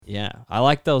Yeah, I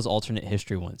like those alternate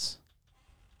history ones.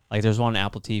 Like there's one on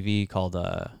Apple TV called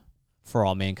For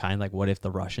All Mankind. Like, what if the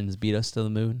Russians beat us to the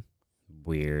moon?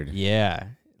 Weird. Yeah.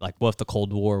 Like, what if the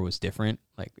Cold War was different?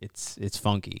 Like, it's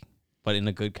funky, but in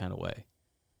a good kind of way.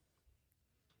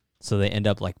 So they end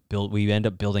up we end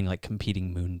up building like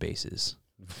competing moon bases.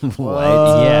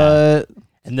 What? Yeah.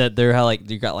 And that they're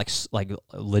you got like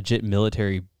legit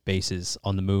military bases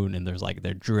on the moon, and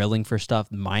they're drilling for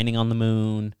stuff, mining on the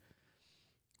moon.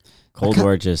 Cold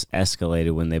War just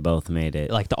escalated when they both made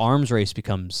it. Like the arms race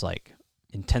becomes like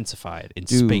intensified in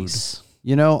space.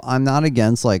 You know, I'm not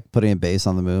against like putting a base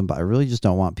on the moon, but I really just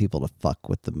don't want people to fuck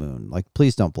with the moon. Like,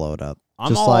 please don't blow it up.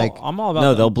 I'm all about.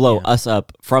 No, they'll blow us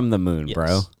up from the moon,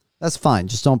 bro. That's fine.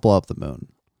 Just don't blow up the moon.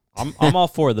 I'm all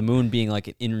for the moon being like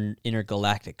an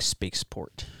intergalactic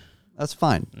spaceport. That's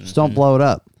fine. Just don't blow it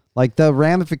up. Like, the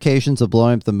ramifications of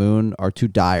blowing up the moon are too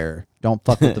dire. Don't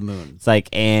fuck with the moon. It's like,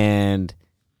 and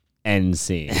end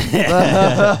scene.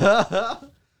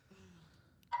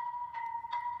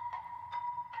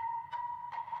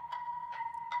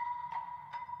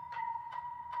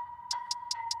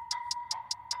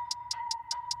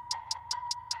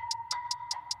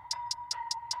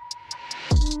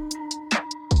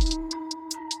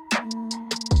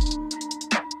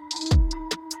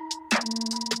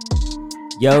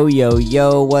 Yo, yo,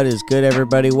 yo, what is good,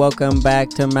 everybody? Welcome back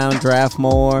to Mount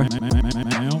Draftmore.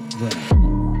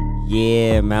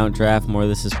 Yeah, Mount Draftmore.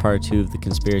 This is part 2 of the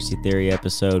conspiracy theory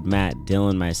episode. Matt,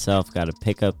 Dylan, myself got to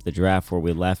pick up the draft where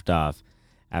we left off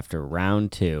after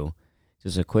round 2.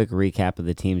 Just a quick recap of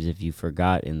the teams if you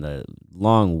forgot in the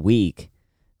long week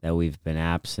that we've been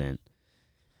absent.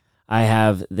 I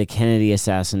have the Kennedy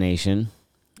assassination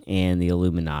and the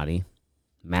Illuminati.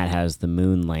 Matt has the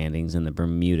moon landings and the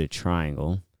Bermuda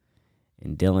Triangle.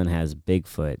 And Dylan has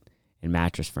Bigfoot and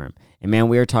Mattress Firm. And man,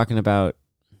 we were talking about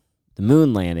the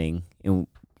moon landing and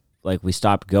like we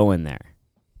stopped going there,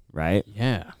 right?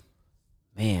 Yeah.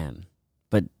 Man.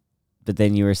 But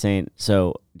then you were saying,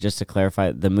 so just to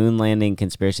clarify, the moon landing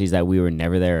conspiracy is that we were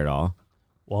never there at all?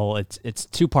 Well, it's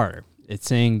two-parter. It's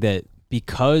saying that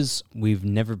because we've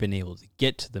never been able to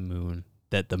get to the moon,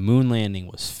 that the moon landing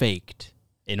was faked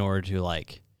in order to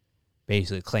like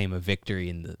basically claim a victory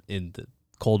in the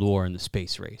Cold War and the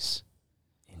space race.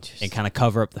 Interesting. And kind of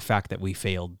cover up the fact that we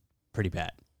failed pretty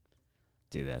bad.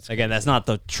 Dude, that's again, that's not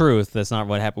the truth. That's not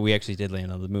what happened. We actually did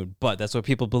land on the moon, but that's what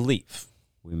people believe.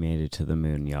 We made it to the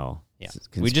moon, y'all. Yeah.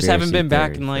 We just haven't been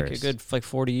back in like first. a good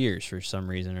 40 years for some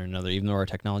reason or another, even though our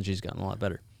technology's gotten a lot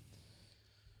better.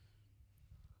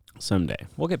 Someday.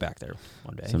 We'll get back there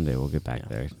one day. Someday we'll get back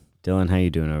there. Dylan, how you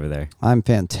doing over there? I'm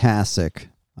fantastic.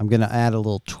 I'm going to add a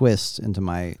little twist into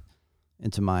my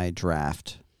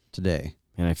draft today.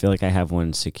 And I feel like I have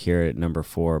one secure at number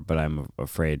 4, but I'm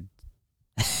afraid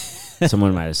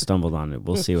someone might have stumbled on it.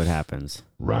 We'll see what happens.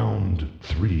 Round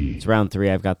 3. It's round 3.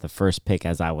 I've got the first pick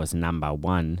as I was number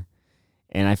 1.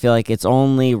 And I feel like it's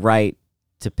only right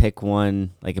to pick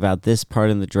one like about this part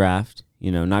in the draft.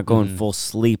 You know, not going full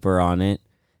sleeper on it,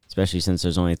 especially since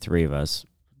there's only 3 of us.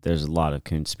 There's a lot of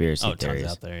conspiracy theories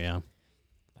tons out there, yeah.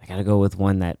 I got to go with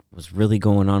one that was really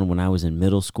going on when I was in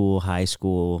middle school, high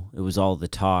school. It was all the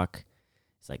talk.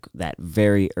 It's like that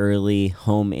very early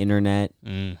home internet.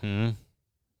 Mm-hmm.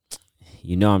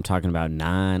 You know I'm talking about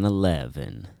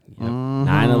 9/11. Yep.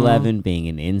 9/11 being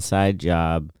an inside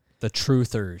job. The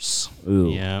truthers.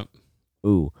 Ooh. Yeah.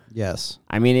 Ooh. Yes.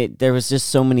 I mean, there was just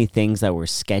so many things that were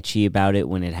sketchy about it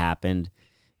when it happened.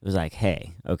 It was like,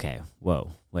 hey, okay,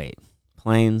 whoa, wait.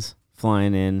 Planes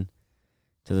flying in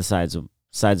to the sides of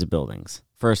buildings.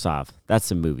 First off, that's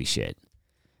some movie shit.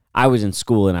 I was in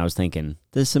school and I was thinking,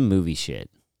 this is some movie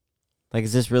shit. Like,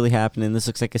 is this really happening? This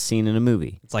looks like a scene in a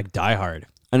movie. It's like Die Hard.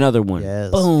 Another one. Yes.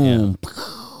 Boom.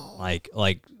 Yeah.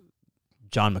 Like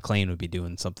John McClane would be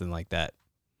doing something like that.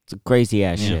 It's a crazy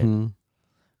ass shit. Mm-hmm.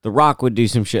 The Rock would do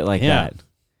some shit like that.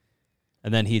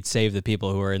 And then he'd save the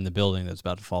people who are in the building that's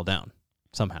about to fall down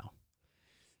somehow.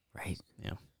 Right.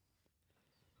 Yeah.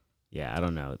 Yeah, I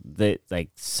don't know.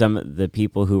 Some of the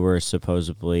people who were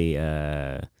supposedly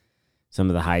some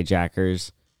of the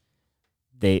hijackers,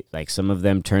 some of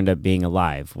them turned up being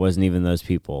alive. Wasn't even those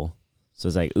people. So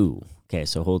it's like, ooh, okay,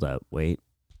 so hold up, wait.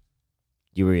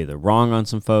 You were either wrong on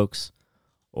some folks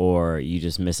or you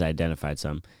just misidentified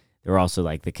some. There were also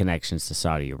like the connections to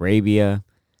Saudi Arabia.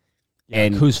 Yeah,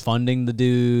 and who's funding the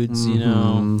dudes, you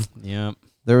know? Yep.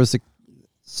 There was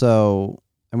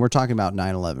and we're talking about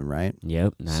 9/11, right?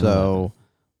 Yep. 9/11. So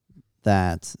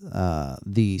that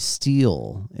the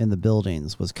steel in the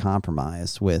buildings was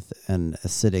compromised with an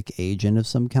acidic agent of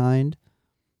some kind,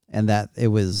 and that it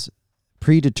was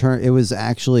predetermined. It was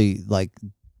actually like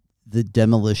the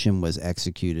demolition was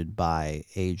executed by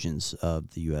agents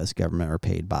of the U.S. government or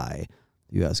paid by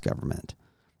the U.S. government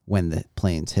when the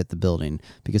planes hit the building,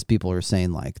 because people are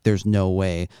saying like there's no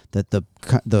way that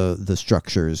the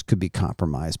structures could be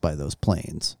compromised by those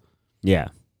planes, Yeah.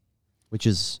 which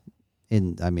is I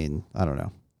don't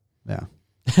know.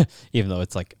 Yeah. Even though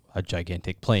it's like a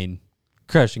gigantic plane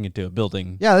crashing into a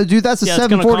building. Yeah, dude, that's a Yeah, it's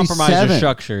going to compromise your 747.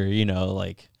 structure, you know,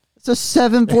 like. It's a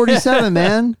 747,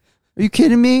 man. Are you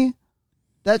kidding me?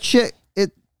 That shit,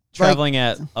 Traveling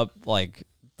at up like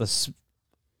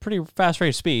pretty fast rate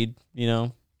of speed, you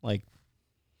know, like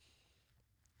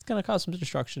it's gonna cause some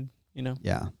destruction, you know.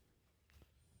 Yeah.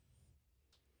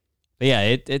 But yeah,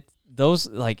 it those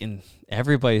like in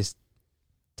everybody's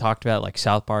talked about, like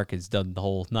South Park has done the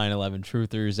whole 9/11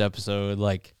 truthers episode.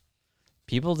 Like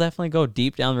people definitely go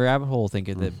deep down the rabbit hole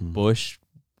thinking that Bush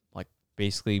like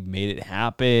basically made it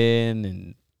happen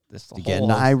and this To get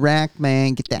into Iraq,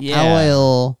 man, get that Yeah.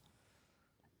 oil.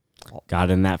 Got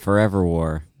in that forever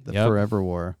war. The Yep. forever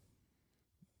war.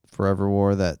 Forever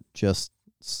war that just,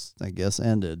 I guess,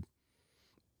 ended.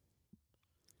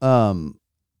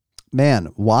 Man,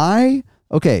 why?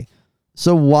 Okay,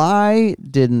 so why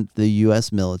didn't the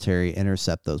U.S. military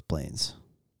intercept those planes?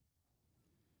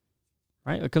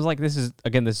 right? Because like this is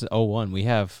 01. We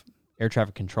have air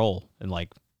traffic control and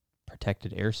like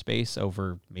protected airspace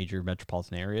over major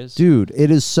metropolitan areas. Dude, it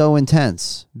is so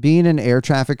intense. Being an air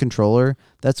traffic controller,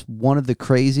 that's one of the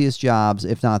craziest jobs,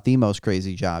 if not the most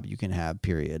crazy job you can have,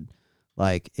 period.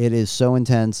 Like, it is so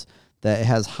intense that it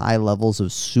has high levels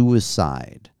of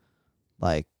suicide.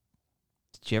 Like,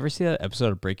 Did you ever see that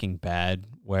episode of Breaking Bad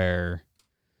where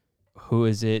who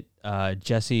is it?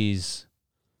 Jesse's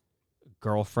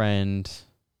girlfriend,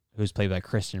 who's played by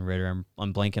Kristen Ritter.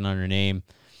 I'm blanking on her name.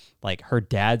 Like her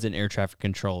dad's an air traffic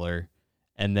controller,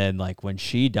 and then like when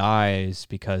she dies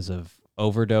because of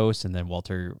overdose, and then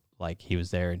Walter, like he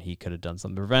was there and he could have done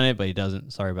something to prevent it, but he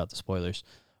doesn't. Sorry about the spoilers.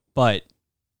 But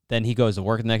then he goes to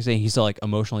work the next day. He's still like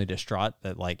emotionally distraught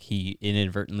that like he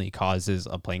inadvertently causes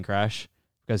a plane crash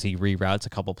because he reroutes a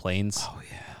couple planes. oh,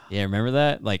 yeah. Yeah, remember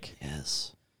that? Like,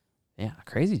 Yes. yeah,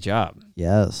 crazy job.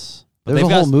 Yes. But There's a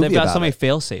whole movie they've got about so many it.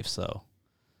 fail safes though.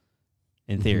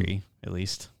 In theory, at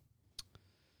least.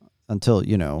 Until,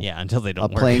 you know, Yeah, until they a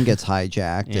don't work. plane gets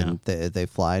hijacked Yeah. and they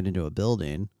fly it into a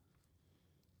building.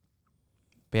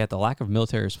 But yeah, the lack of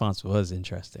military response was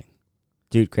interesting.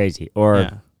 Dude, crazy. Or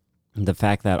yeah. the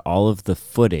fact that all of the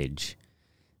footage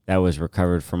that was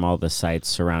recovered from all the sites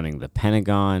surrounding the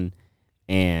Pentagon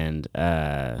and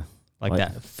Like what?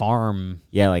 that farm.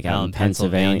 yeah, like Out out in in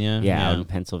Pennsylvania. Pennsylvania, Yeah, out yeah. in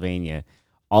Pennsylvania.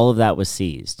 All of that was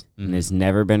seized and Mhm. has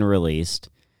never been released,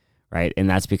 right? And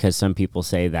that's because some people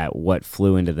say that what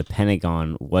flew into the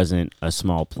Pentagon wasn't a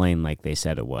small plane like they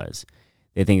said it was.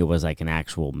 They think it was like an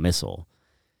actual missile.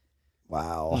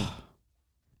 Wow.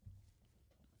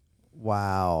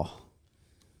 Wow.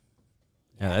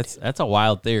 Yeah, that's a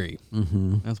wild theory.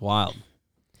 Mm-hmm. That's wild.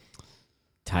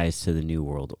 Ties to the New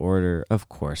World Order. Of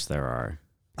course there are.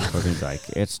 People are gonna be like,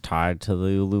 it's tied to the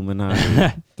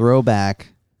Illuminati. Throwback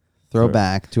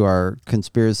to our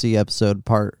conspiracy episode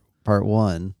part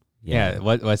 1. Yeah.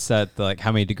 What's that? Like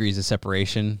how many degrees of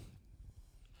separation?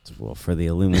 Well, for the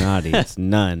Illuminati, it's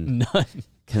none. None.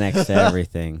 Connects to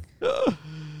everything.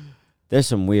 There's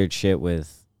some weird shit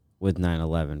with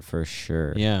 9/11 for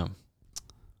sure. Yeah.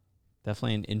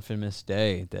 Definitely an infamous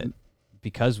day that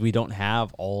because we don't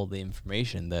have all the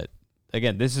information that,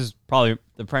 again, this is probably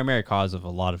the primary cause of a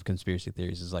lot of conspiracy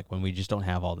theories is like when we just don't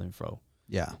have all the info.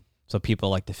 Yeah. So people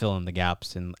like to fill in the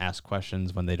gaps and ask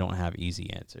questions when they don't have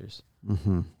easy answers.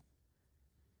 Mm-hmm.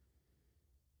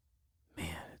 Man,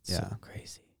 it's Yeah. so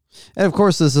crazy. And of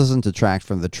course, this doesn't detract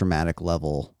from the traumatic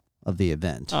level of the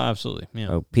event. Oh, absolutely. Yeah.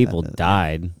 Oh, people That-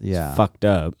 died. yeah. It's fucked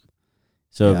up.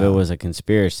 So if Yeah. it was a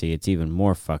conspiracy, it's even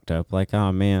more fucked up. Like,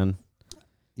 oh man,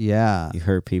 Yeah. you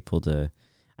hurt people to.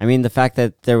 I mean, the fact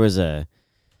that there was a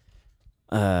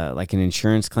like an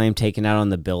insurance claim taken out on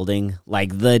the building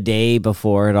like the day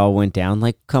before it all went down.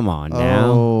 Like, come on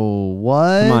now. Oh,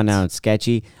 what? Come on now, it's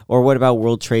sketchy. Or what about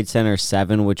World Trade Center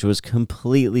 7, which was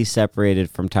completely separated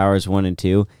from Towers 1 and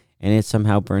 2, and it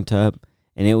somehow burnt up?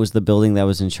 And it was the building that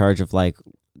was in charge of like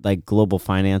global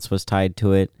finance was tied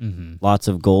to it. Mm-hmm. Lots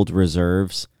of gold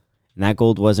reserves. And that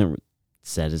gold wasn't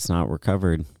said it's not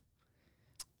recovered.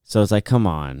 So it's like, come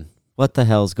on. What the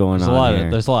hell's going There's on a lot here?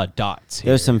 of there's a lot of dots.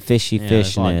 There's here. some fishy Yeah,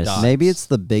 there's a lot of fishness. dots. Maybe it's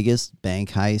the biggest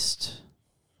bank heist,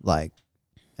 like,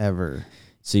 ever.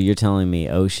 So you're telling me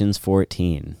Ocean's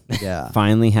 14 Yeah.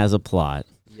 finally has a plot.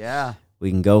 Yeah. We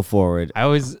can go forward. I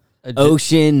always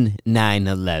Ocean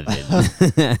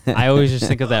 9/11. I always just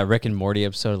think of that Rick and Morty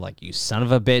episode, like, you son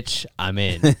of a bitch, I'm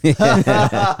in.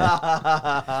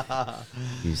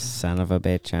 You son of a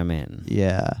bitch, I'm in.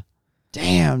 Yeah.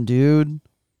 Damn, dude.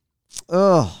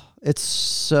 Ugh. It's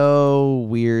so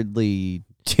weirdly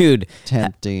Dude,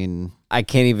 tempting. I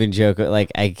can't even joke.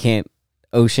 Like, I can't.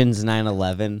 Ocean's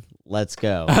 9/11. Let's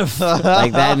go.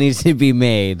 Like, that needs to be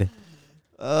made.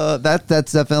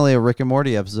 That's definitely a Rick and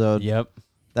Morty episode. Yep.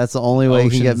 That's the only way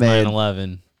it can get made.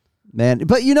 9/11. Man,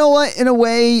 but you know what? In a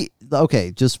way,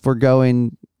 okay, just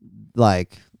foregoing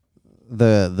like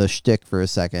the shtick for a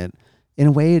second. In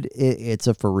a way, it's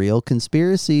a for real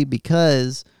conspiracy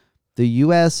because the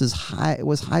U.S.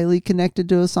 was highly connected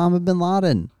to Osama bin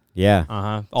Laden.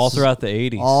 Yeah. All throughout the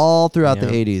 80s. All throughout the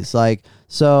 80s. Like,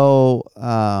 so,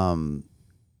 and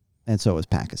so was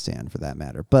Pakistan for that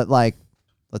matter. But like,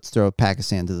 let's throw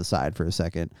Pakistan to the side for a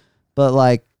second. But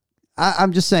like,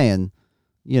 I'm just saying,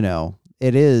 you know,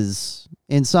 it is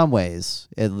in some ways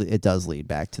it does lead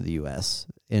back to the U.S.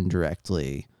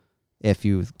 indirectly if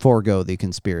you forego the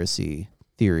conspiracy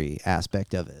theory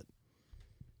aspect of it.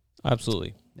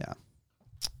 Absolutely. Yeah.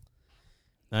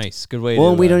 Nice. Good way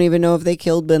Well, to... we don't even know if they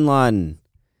killed bin Laden.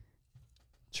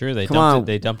 Sure, they Come on.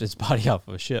 They dumped his body off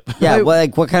of a ship. Yeah, well,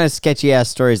 like, what kind of sketchy ass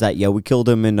story is that? Yeah, we killed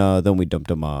him and then we dumped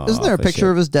him off. Isn't there a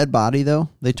picture of his dead body though?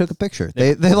 They took a picture.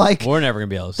 They like. We're never going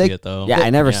to be able to They- see it, though. Yeah, I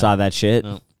never saw that shit.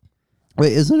 No.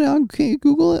 Wait, isn't it on? Can you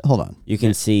Google it? Hold on. You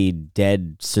can see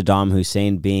dead Saddam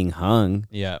Hussein being hung.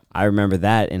 Yeah. I remember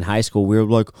that in high school. We were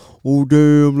like, "Oh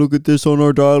damn, look at this on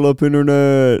our dial-up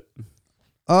internet."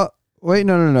 Wait,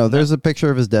 no. There's a picture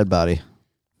of his dead body.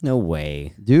 No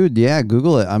way. Dude, yeah,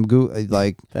 Google it. I'm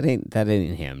like, That ain't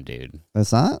him, dude.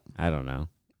 that's not. I don't know.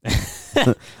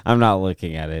 I'm not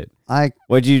looking at it. Or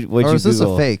What'd you is this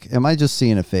Google? a fake? Am I just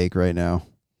seeing a fake right now?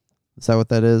 Is that what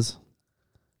that is?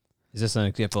 Is this an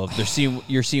example of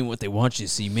you're seeing what they want you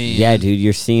to see, man? Yeah, dude,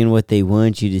 you're seeing what they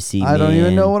want you to see. I don't even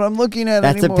man. know what I'm looking at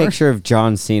That's anymore. a picture of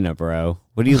John Cena, bro.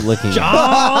 What are you looking at?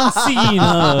 John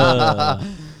Cena.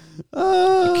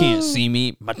 You can't see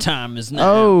me. My time is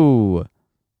now.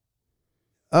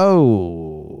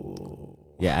 Oh.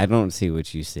 Yeah, I don't see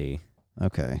what you see.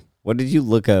 Okay. What did you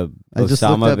look up? I just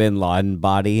looked Osama up- bin Laden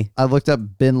body? I looked up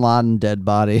Bin Laden dead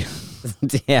body.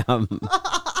 Damn.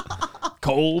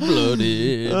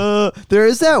 Cold-blooded. There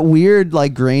is that weird,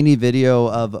 like, grainy video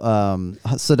of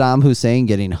Saddam Hussein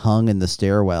getting hung in the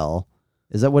stairwell.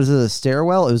 Was it a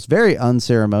stairwell? It was very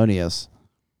unceremonious.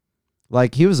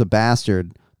 Like, he was a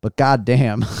bastard, but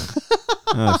goddamn.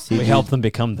 Oh, see, We dude, helped them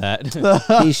become that.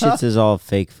 these shits is all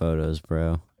fake photos,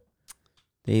 bro.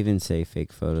 They even say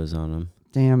fake photos on them.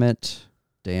 Damn it.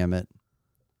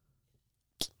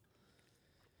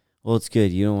 Well, it's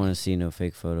good. You don't want to see no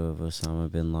fake photo of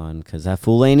Osama bin Laden because that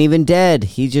fool ain't even dead.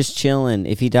 He's just chilling.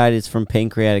 If he died, it's from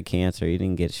pancreatic cancer. He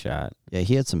didn't get shot. Yeah,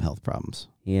 he had some health problems.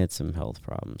 He had some health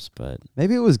problems, but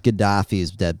Maybe it was Gaddafi's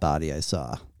dead body I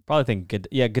saw. Probably think,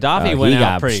 Gaddafi went he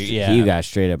out pretty, yeah. He got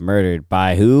straight up murdered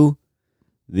by who?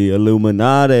 The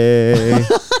Illuminati.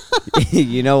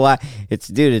 You know why? It's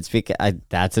because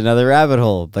that's another rabbit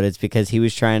hole, but it's because he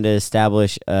was trying to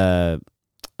establish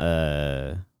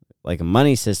like a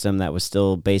money system that was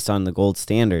still based on the gold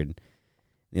standard.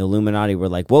 The Illuminati were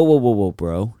like, whoa,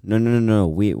 bro. No.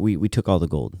 We took all the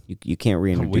gold. You can't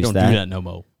reintroduce We don't that. do that no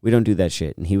more. We don't do that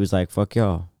shit. And he was like, fuck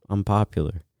y'all. I'm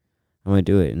popular. I'm going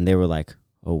to do it. And they were like,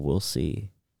 oh, we'll see.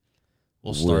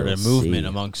 We'll start We'll a movement see.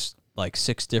 amongst like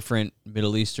 6 different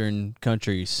Middle Eastern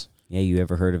countries. Yeah, you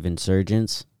ever heard of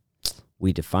insurgents?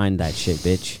 We defined that shit,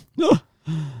 bitch.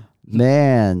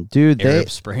 Man, dude, Arab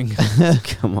Spring.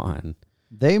 Come on.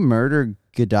 they murdered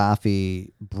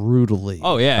Gaddafi brutally.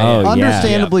 Oh, yeah. Oh, yeah. yeah.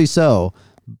 Understandably so.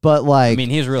 But like I mean,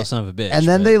 he's a real son of a bitch. and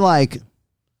then but- they like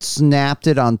snapped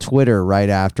it on Twitter right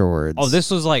afterwards. Oh,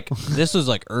 this was like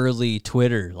early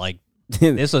Twitter. Like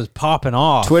this was popping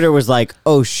off. Twitter was like,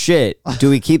 oh shit, do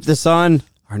we keep this on?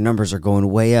 Our numbers are going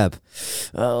way up.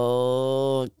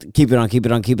 Oh, keep it on.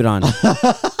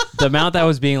 The amount that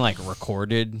was being like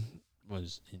recorded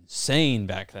was insane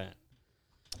back then.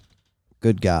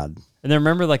 Good God. And then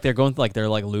remember, like they're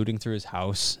looting through his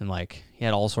house, and like he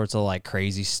had all sorts of like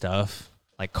crazy stuff,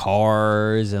 like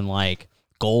cars and like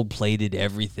gold-plated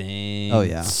everything. Oh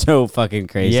yeah. So fucking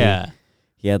crazy. yeah,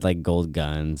 He had like gold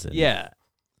guns. And yeah.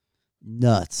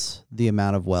 Nuts the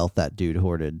amount of wealth that dude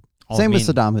hoarded. Oh, Same I with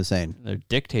mean- Saddam Hussein. They're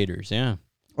dictators. Yeah.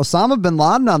 Osama bin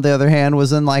Laden, on the other hand,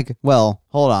 was in like, well,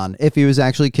 hold on. If he was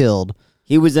actually killed,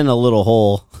 He was in a little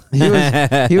hole.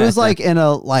 he was like in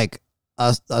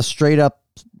a straight up,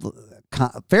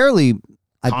 fairly,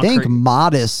 I think, Concrete.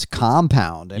 modest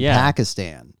compound in Yeah.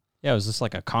 Pakistan. Yeah, it was just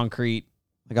like a concrete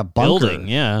like a bunker. building.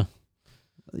 Yeah,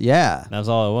 Yeah, that's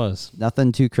all it was.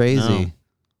 nothing too crazy. No.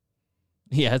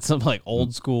 He had some like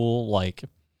old school, like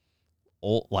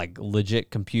legit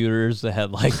computers that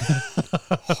had like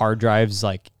hard drives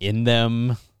like in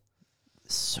them,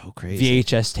 So crazy.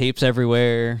 VHS tapes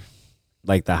everywhere.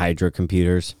 Like the Hydra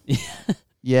computers.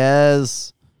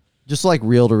 Yes, just like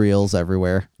reel to reels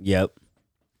everywhere. Yep.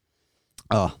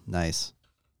 Oh, nice.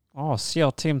 Oh,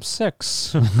 SEAL Team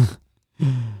 6.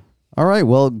 All right.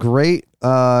 Well, great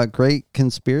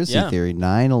conspiracy Yeah. theory.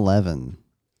 9/11.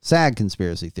 Sad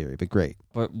conspiracy theory, but great.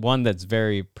 But one that's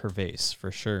very pervasive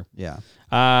for sure. Yeah.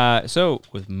 So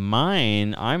with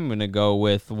mine, I'm gonna go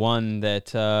with one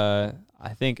that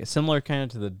I think is similar kind of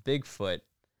to the Bigfoot.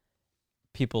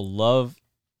 People love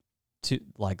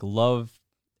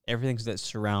everything that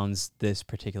surrounds this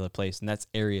particular place, and that's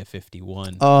Area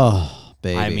 51. Oh,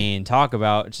 baby. I mean, talk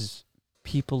about just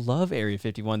people love Area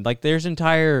 51. Like, there's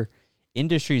entire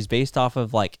industries based off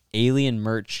of like alien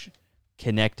merch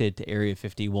connected to Area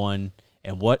 51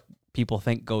 and what people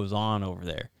think goes on over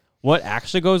there. What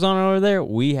actually goes on over there,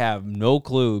 we have no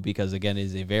clue because, again, it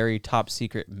is a very top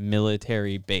secret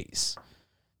military base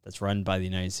that's run by the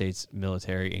United States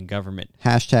military and government.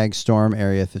 Hashtag Storm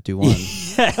Area 51.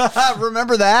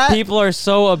 Remember that? People are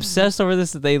so obsessed over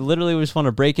this that they literally just want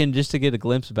to break in just to get a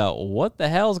glimpse about what the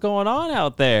hell's going on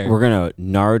out there. We're going to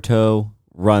Naruto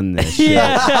run this shit.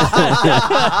 Yeah.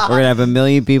 We're going to have 1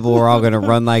 million people. We're all going to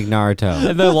run like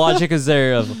Naruto. And the logic is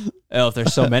there of, oh, if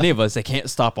there's so many of us, they can't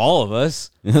stop all of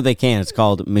us. No, they can't. It's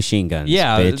called machine guns,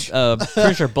 Yeah, bitch.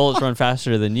 pretty sure bullets run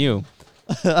faster than you.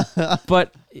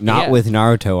 But Not with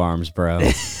Naruto arms, bro.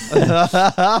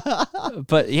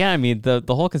 But yeah, I mean the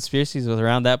whole conspiracies with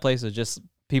around that place is just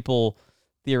people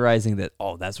theorizing that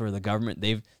that's where the government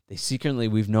they secretly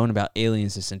we've known about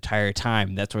aliens this entire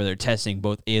time. That's where they're testing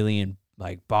both alien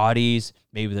like bodies.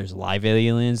 Maybe there's live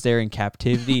aliens there in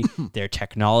captivity. Their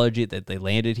technology that they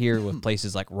landed here with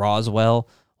places like Roswell.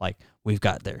 Like, we've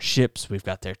got their ships, we've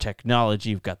got their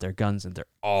technology, we've got their guns, and they're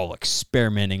all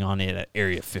experimenting on it at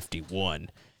Area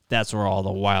 51. That's where all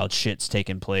the wild shit's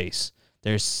taking place.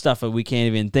 There's stuff that we can't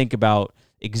even think about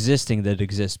existing that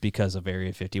exists because of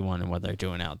Area 51 and what they're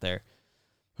doing out there.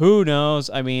 Who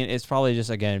knows? I mean, it's probably just,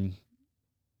 again,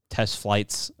 test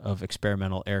flights of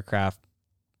experimental aircraft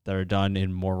that are done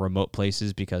in more remote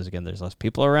places because, again, there's less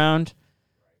people around.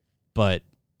 But,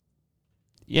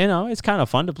 you know, it's kind of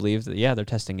fun to believe that, yeah, they're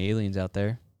testing aliens out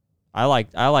there. I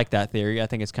like that theory. I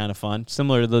think it's kind of fun.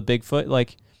 Similar to the Bigfoot,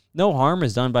 like, no harm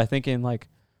is done by thinking, like,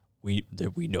 we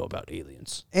know about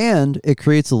aliens. And it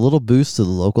creates a little boost to the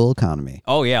local economy.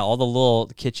 Oh, yeah, all the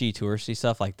little kitschy touristy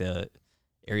stuff, like the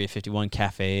Area 51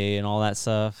 Cafe and all that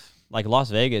stuff. Like Las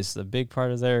Vegas, the big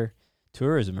part of their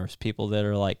tourism is people that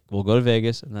are like, we'll go to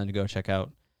Vegas and then go check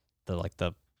out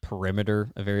the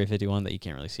perimeter of Area 51 that you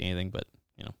can't really see anything, but,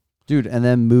 you know. Dude, and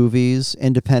then movies,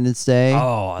 Independence Day.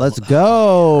 Oh, let's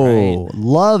go. right.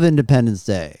 Love Independence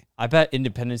Day. I bet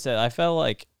Independence Day, I felt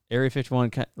like Area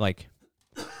 51, like,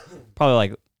 probably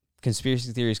like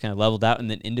conspiracy theories kind of leveled out, and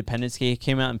then Independence Day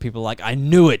came out, and people were like, I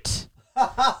knew it.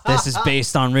 This is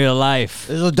based on real life.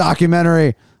 There's a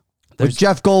documentary with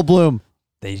Jeff Goldblum.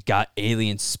 They got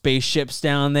alien spaceships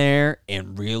down there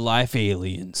and real life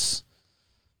aliens.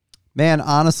 Man,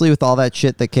 honestly, with all that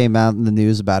shit that came out in the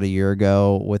news about a year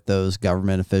ago with those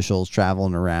government officials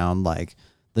traveling around like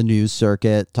the news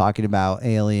circuit talking about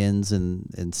aliens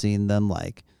and seeing them,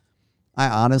 like, I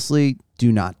honestly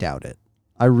do not doubt it.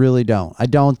 I really don't. I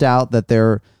don't doubt that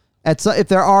if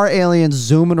there are aliens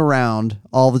zooming around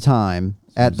all the time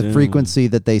at the frequency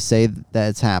that they say that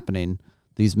it's happening,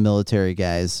 these military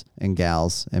guys and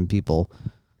gals and people,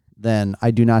 then I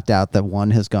do not doubt that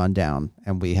one has gone down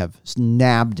and we have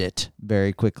nabbed it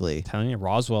very quickly. Telling you,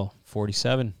 Roswell,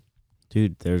 47.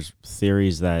 Dude, there's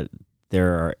theories that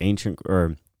there are ancient,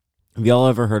 or have y'all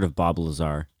ever heard of Bob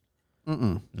Lazar?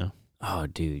 Mm-mm. No. Oh,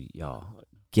 dude, y'all.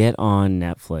 Get on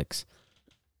Netflix.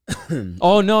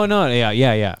 Oh, no.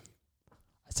 Yeah.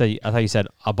 I thought you said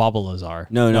a Bob Lazar.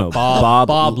 No.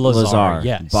 Bob Lazar.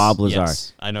 Yes. Bob Lazar.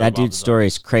 Yes, I know that Bob dude's Lazar story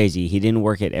is. is crazy. He didn't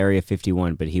work at Area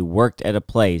 51, but he worked at a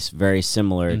place very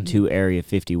similar to Area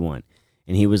 51.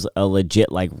 And he was a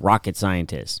legit, like, rocket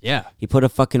scientist. Yeah. He put a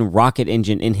fucking rocket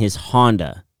engine in his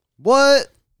Honda. What?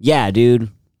 Yeah, dude.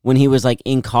 When he was, like,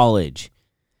 in college.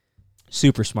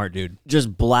 Super smart dude.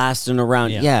 Just blasting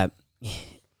around. Yeah.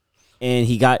 And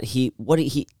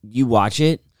you watch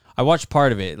it? I watched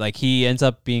part of it. Like, he ends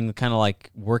up being kind of like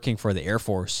working for the Air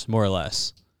Force, more or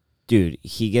less. Dude,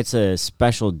 he gets a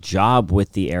special job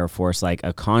with the Air Force, like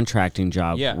a contracting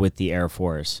job Yeah. with the Air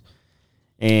Force.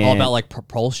 And All about like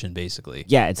propulsion, basically.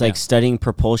 yeah, it's like studying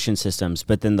propulsion systems,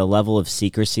 but then the level of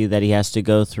secrecy that he has to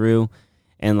go through,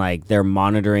 and like they're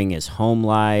monitoring his home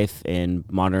life and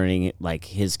monitoring like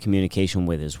his communication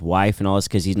with his wife and all this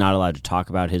because he's not allowed to talk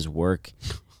about his work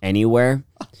anywhere.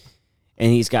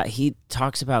 And he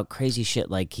talks about crazy shit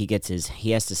like he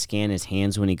has to scan his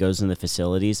hands when he goes in the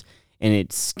facilities, and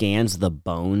it scans the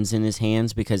bones in his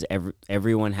hands because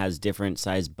everyone has different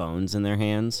sized bones in their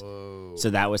hands. Whoa. So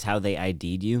that was how they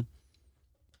ID'd you.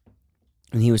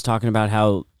 And he was talking about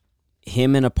how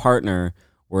him and a partner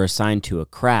were assigned to a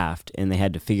craft, and they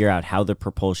had to figure out how the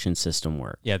propulsion system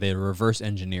worked. Yeah, they reverse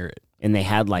engineer it. And they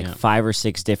had like 5 or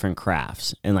 6 different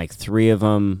crafts, and like 3 of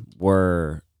them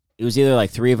were... It was either like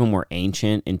 3 of them were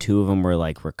ancient and 2 of them were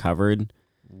like recovered.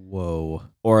 Whoa.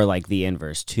 Or like the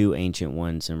inverse, 2 ancient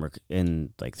ones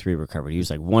and like 3 recovered. He was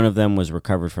like, one of them was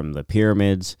recovered from the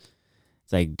pyramids.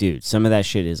 It's like, dude, some of that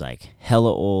shit is like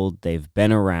hella old. They've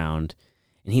been around.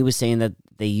 And he was saying that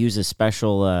they use a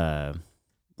special,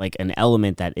 like an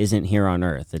element that isn't here on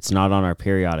Earth. It's not on our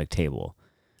periodic table.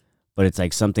 But it's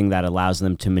like something that allows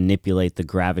them to manipulate the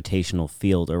gravitational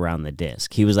field around the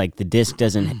disc. He was like, the disc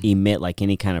doesn't emit like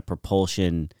any kind of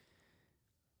propulsion,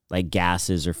 like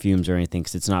gases or fumes or anything,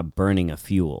 because it's not burning a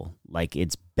fuel. Like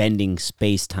it's bending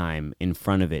space-time in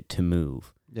front of it to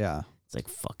move. Yeah. It's like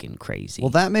fucking crazy. Well,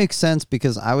 that makes sense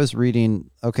because I was reading.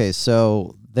 Okay,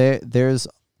 so there's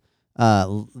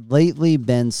lately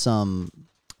been some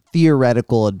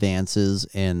theoretical advances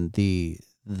in the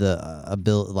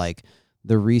ability, like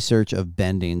the research of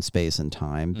bending space and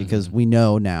time, because we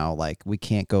know now, like, we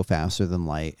can't go faster than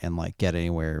light and like get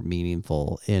anywhere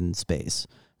meaningful in space.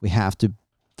 We have to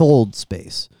fold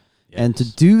space, and to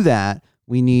do that,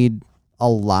 we need a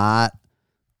lot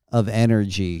of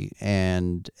energy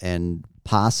and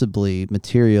possibly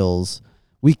materials.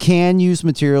 We can use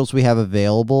materials we have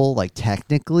available, like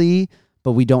technically,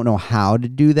 but we don't know how to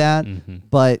do that.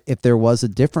 But if there was a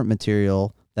different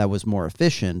material that was more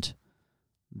efficient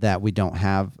that we don't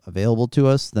have available to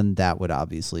us, then that would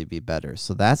obviously be better.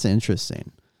 So that's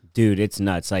interesting. Dude, it's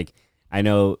nuts. Like, I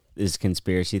know this is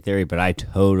conspiracy theory, but I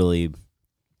totally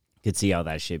could see all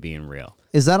that shit being real.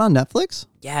 Is that on Netflix?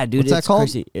 Yeah, dude, What's that called?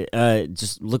 Crazy.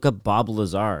 Just look up Bob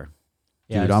Lazar.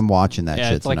 Dude, I'm watching that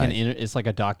shit it's like tonight. it's like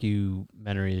a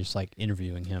documentary, just like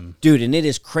interviewing him. Dude, and it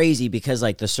is crazy because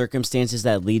like the circumstances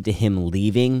that lead to him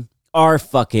leaving are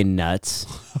fucking nuts.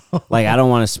 Like, I don't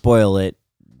want to spoil it.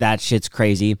 That shit's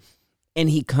crazy. And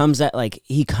he comes out like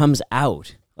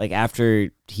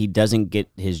after he doesn't get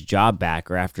his job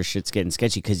back or after shit's getting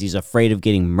sketchy because he's afraid of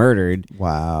getting murdered.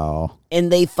 Wow.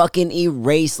 And they fucking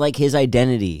erase like his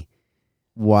identity.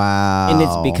 Wow. And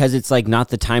it's because it's like not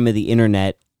the time of the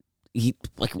internet. He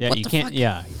like Yeah, what you the can't. fuck?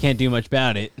 Yeah, you can't do much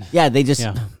about it. Yeah, they just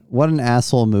Yeah. What an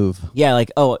asshole move. yeah,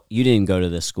 like, oh, you didn't go to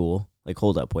this school. Like,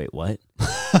 hold up, wait, what?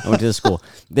 I went to the school.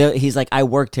 He's like, I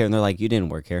worked here, and they're like, you didn't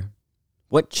work here.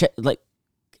 What? Like,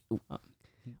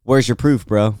 where's your proof,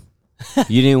 bro?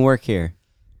 You didn't work here.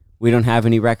 We don't have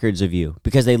any records of you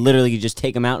because they literally just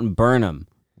take them out and burn them.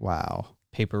 Wow.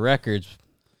 Paper records.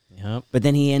 Yep. But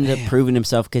then he ended up proving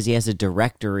himself because he has a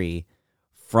directory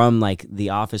from like the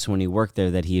office when he worked there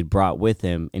that he had brought with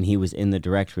him, and he was in the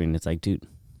directory. And it's like, dude,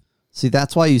 See,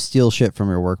 that's why you steal shit from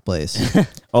your workplace.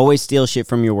 always steal shit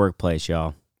from your workplace,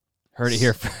 y'all. Heard it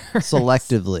here first.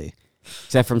 Selectively.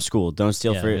 Except from school. Don't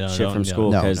steal Yeah, shit don't- from no.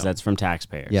 school No. because that's from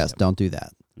taxpayers. Yes, don't do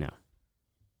that. No.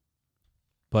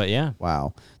 But yeah,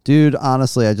 Wow. Dude,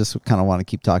 honestly, I just kind of want to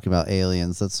keep talking about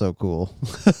aliens. That's so cool.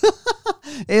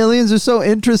 Aliens are so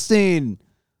interesting.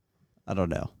 I don't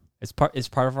know. it's part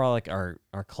of our like our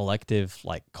collective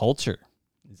like culture.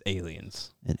 Is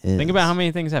aliens. It is. Think about how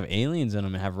many things have aliens in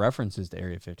them and have references to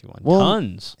Area 51. Well,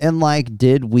 Tons. And like,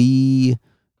 did we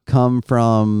come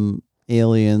from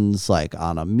aliens like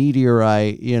on a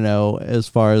meteorite, as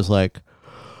far as like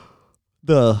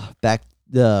the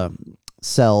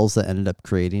cells that ended up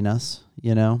creating us,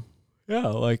 Yeah,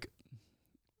 like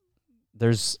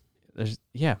there's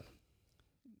yeah.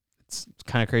 It's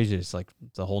kind of crazy. It's like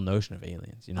the whole notion of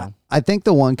aliens, I think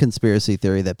the one conspiracy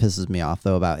theory that pisses me off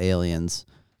though about aliens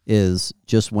is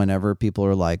just whenever people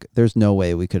are like, there's no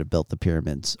way we could have built the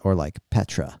pyramids, or like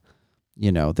Petra.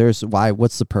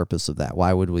 What's the purpose of that?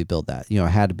 Why would we build that? It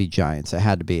had to be giants. It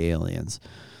had to be aliens.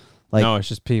 Like, no, it's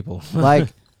just people. like,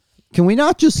 can we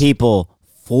not just People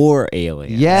for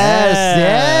aliens.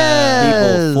 Yes.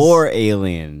 People for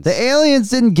aliens. The aliens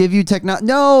didn't give you technology.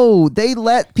 No, they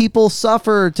let people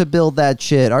suffer to build that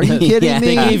shit. Are you kidding Yeah,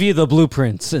 me? They gave you the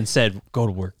blueprints and said, go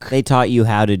to work. They taught you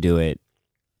how to do it,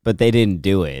 but they didn't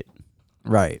do it.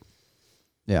 Right.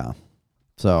 Yeah.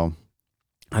 So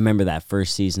I remember that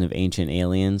first season of Ancient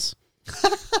Aliens.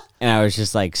 And I was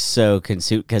just like so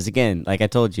consumed because again, like I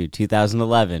told you,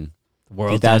 2011,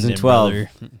 World's 2012. ending,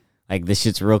 brother. like this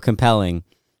shit's real compelling.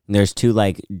 And there's two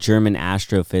like German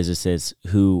astrophysicists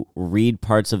who read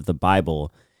parts of the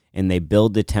Bible and they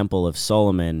build the Temple of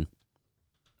Solomon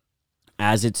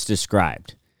as it's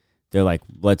described. They're like,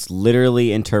 let's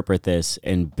literally interpret this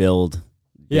and build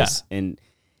this. And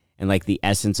like the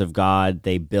essence of God,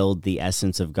 they build the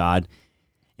essence of God.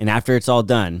 And after it's all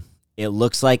done, it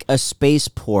looks like a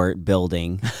spaceport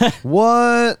building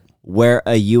What? where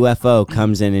a UFO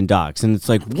comes in and docks. And it's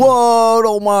like, what?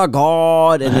 Oh my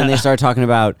God. And then they start talking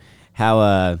about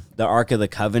how the Ark of the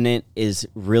Covenant is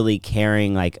really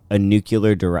carrying like a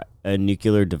nuclear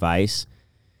device,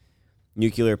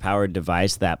 nuclear powered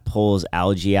device that pulls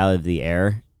algae out of the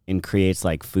air and creates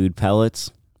like food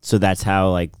pellets. So that's how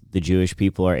like the Jewish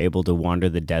people are able to wander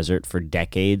the desert for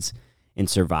decades and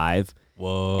survive.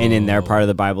 Whoa. And in their part of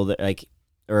the Bible, that like,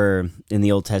 or in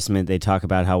the Old Testament, they talk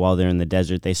about how while they're in the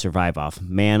desert, they survive off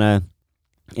manna,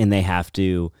 and they have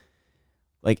to,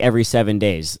 like every 7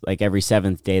 days, like every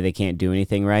seventh day, they can't do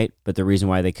anything right. But the reason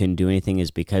why they couldn't do anything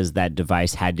is because that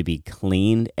device had to be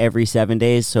cleaned every 7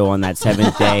 days. So on that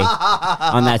seventh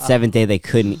day, they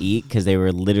couldn't eat because they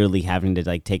were literally having to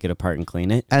like take it apart and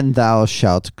clean it. And thou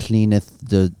shalt cleaneth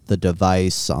the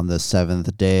device on the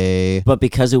seventh day. But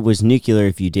because it was nuclear,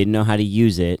 if you didn't know how to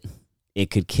use it, it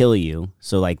could kill you.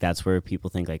 So like that's where people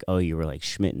think like, oh, you were like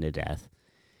schmitten to death.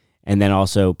 And then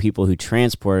also people who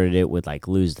transported it would like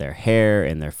lose their hair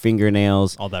and their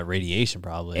fingernails. all that radiation,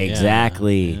 probably.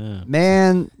 Exactly. Yeah.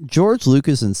 Man, George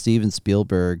Lucas and Steven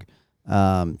Spielberg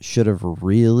should have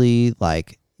really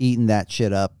like eaten that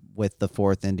shit up with the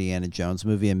fourth Indiana Jones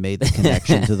movie and made the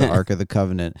connection to the Ark of the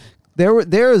Covenant.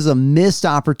 There is a missed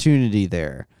opportunity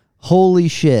there. Holy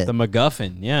shit. The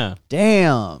MacGuffin, yeah.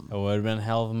 Damn. It would have been a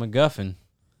hell of a MacGuffin.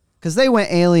 Because they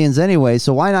went aliens anyway,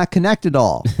 so why not connect it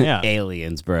all? Yeah.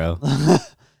 Aliens, bro.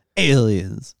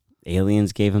 Aliens.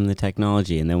 Aliens gave them the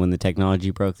technology. And then when the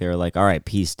technology broke, they were like, all right,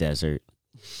 peace, desert.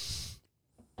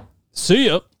 See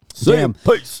ya. Damn.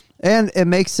 Peace. And it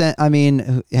makes sense. I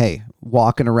mean, hey,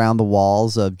 walking around the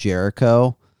walls of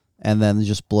Jericho and then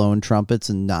just blowing trumpets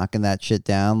and knocking that shit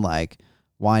down, like,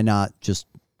 why not just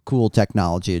cool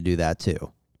technology to do that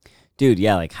too? Dude,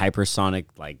 yeah, like hypersonic,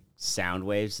 like sound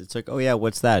waves. It's like, oh yeah,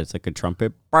 what's that? It's like a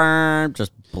trumpet. Burn,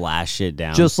 just blast shit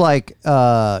down. Just like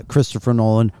Christopher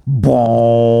Nolan.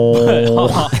 Boom.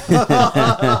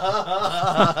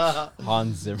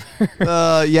 Hans Zimmer.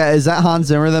 Yeah, is that Hans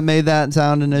Zimmer that made that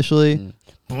sound initially?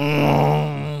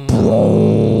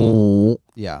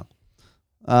 Yeah.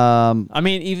 I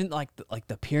mean, even like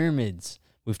the pyramids.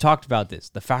 We've talked about this.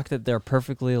 The fact that they're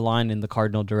perfectly aligned in the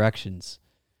cardinal directions.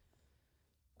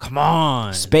 Come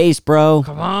on. space, bro.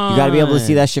 Come on. You got to be able to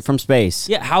see that shit from space.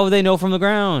 Yeah, how would they know from the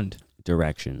ground?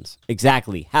 Directions.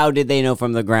 Exactly. How did they know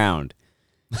from the ground?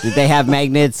 Did they have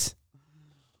magnets?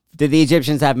 Did the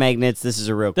Egyptians have magnets? This is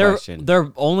a real question.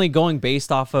 They're only going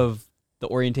based off of the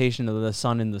orientation of the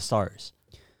sun and the stars,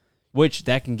 which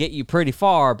that can get you pretty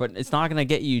far, but it's not going to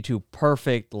get you to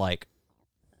perfect like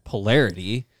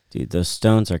polarity. Dude, those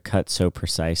stones are cut so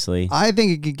precisely. I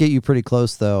think it could get you pretty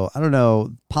close, though. I don't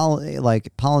know.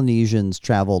 Polynesians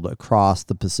traveled across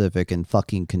the Pacific in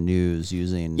fucking canoes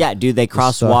using... Yeah, dude, they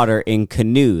cross stuff. water in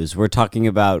canoes. We're talking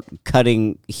about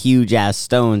cutting huge-ass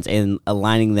stones and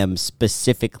aligning them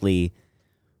specifically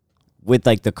with,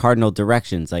 like, the cardinal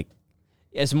directions. Like,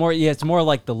 It's more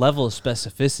like the level of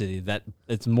specificity that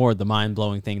it's more the mind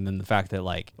blowing thing than the fact that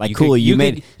like you could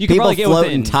people probably get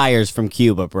floating within, tires from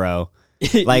Cuba, bro.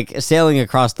 Like, sailing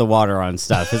across the water on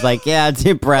stuff. It's like, yeah, it's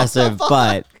impressive,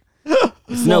 but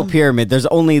it's no pyramid. There's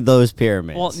only those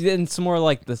pyramids. Well, it's more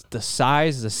like the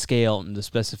size, the scale, and the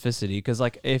specificity. Because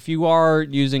like if you are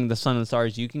using the sun and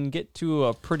stars, you can get to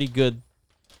a pretty good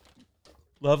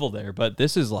level there. But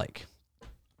this is like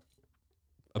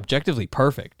objectively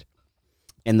perfect.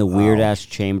 And the weird-ass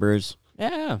chambers.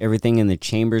 Yeah. Everything in the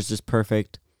chambers is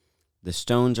perfect. The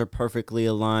stones are perfectly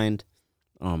aligned.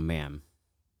 Oh, man.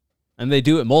 And they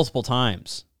do it multiple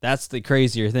times. That's the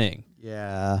crazier thing.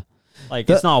 Yeah. Like,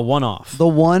 it's not a one-off. The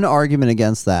one argument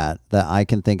against that I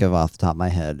can think of off the top of my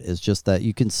head is just that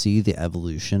you can see the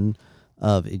evolution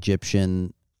of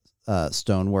Egyptian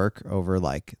stonework over,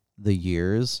 like, the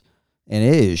years, and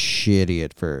it is shitty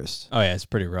at first. Oh, yeah, it's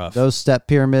pretty rough. Those step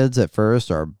pyramids at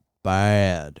first are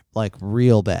bad, like,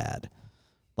 real bad.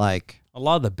 Like, a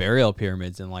lot of the burial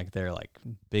pyramids and, like, their, like,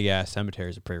 big-ass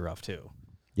cemeteries are pretty rough, too.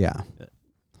 yeah.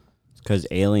 Because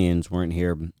aliens weren't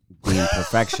here being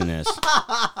perfectionists.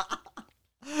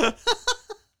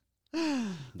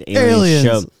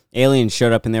 The aliens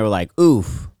showed up and they were like,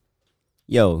 oof,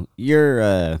 Yo, your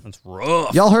That's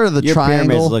rough. Y'all heard of the your pyramid's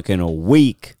triangle? looking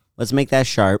weak. Let's make that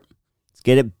sharp. Let's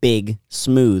get it big,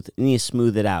 smooth. You need to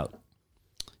smooth it out.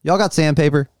 Y'all got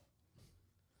sandpaper?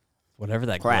 Whatever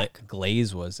that Crack.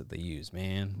 glaze was that they used,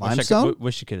 man. Limestone?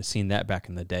 Wish you could have seen that back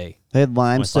in the day. They had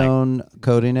limestone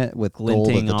coating it with gold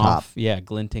at Glinting the top. off. Yeah,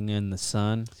 glinting in the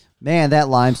sun. Man, that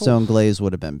limestone glaze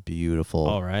would have been beautiful.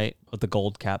 All right. With the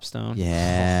gold capstone.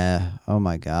 Yeah. Oh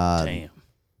my God. Damn.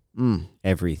 Mm,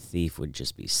 Every thief would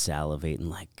just be salivating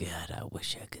like, God, I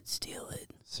wish I could steal it.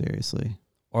 seriously.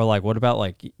 Or like, what about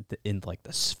like in like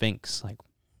the Sphinx? Like,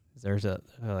 there's a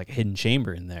like hidden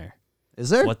chamber in there. Is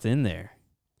there? What's in there?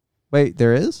 Wait,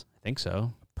 there is? I think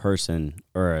so. Person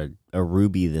or a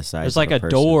ruby the size There's of like a a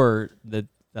person. door that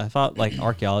I thought like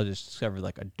archaeologists discovered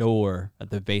like a door at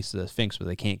the base of the Sphinx, but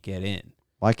they can't get in.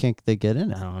 Why can't they get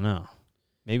in I it? don't know.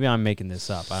 Maybe I'm making this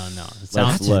up. I don't know. It Let's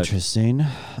sounds That's look. interesting.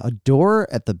 A door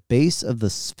at the base of the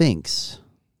Sphinx.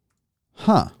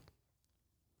 Huh.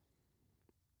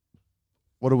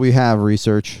 What do we have,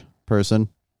 research person?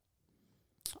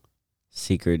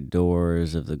 Secret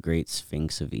doors of the Great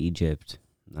Sphinx of Egypt.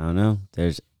 I don't know.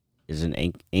 There's an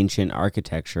ancient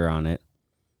architecture on it.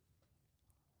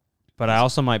 But I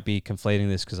also might be conflating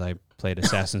this because I played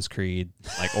Assassin's Creed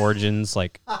like Origins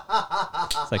like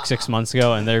 6 months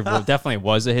ago, and there definitely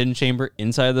was a hidden chamber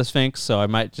inside of the Sphinx. So I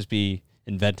might just be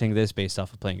inventing this based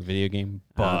off of playing a video game.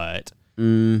 But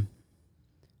There's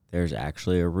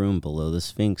actually a room below the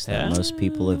Sphinx that most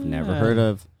people have never heard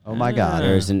of. Oh my God.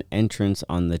 There's an entrance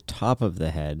on the top of the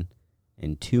head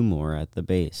and two more at the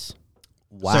base.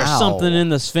 Wow. there's something in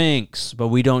the Sphinx, but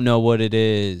we don't know what it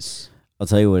is. I'll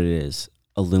tell you what it is.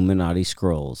 Illuminati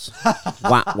scrolls.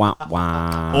 Wah, wah,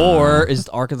 wah. Or is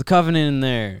the Ark of the Covenant in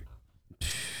there?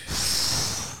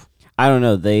 I don't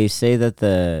know. They say that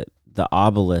the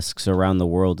obelisks around the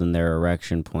world and their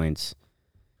erection points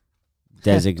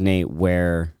designate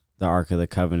where the Ark of the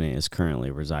Covenant is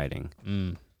currently residing.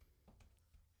 Mm.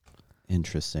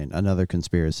 Interesting. Another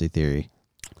conspiracy theory.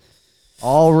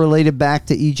 All related back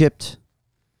to Egypt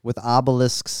with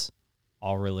obelisks.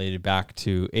 All related back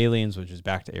to aliens, which is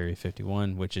back to Area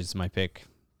 51, which is my pick.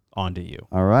 On to you.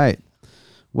 All right.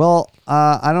 Well,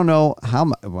 I don't know how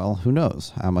much. Well, who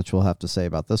knows how much we'll have to say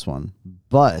about this one.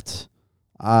 But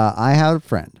I have a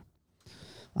friend.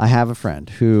 I have a friend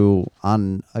who,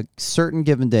 on a certain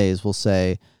given days, will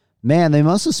say, "Man, they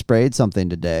must have sprayed something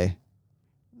today."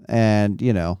 And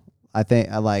I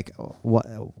think I like what.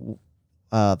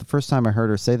 The first time I heard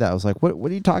her say that, I was like, "What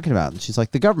are you talking about?" And she's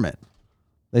like, "The government.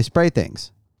 They spray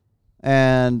things."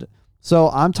 And so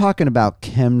I'm talking about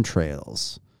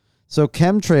chemtrails. So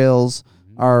chemtrails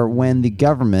are when the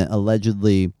government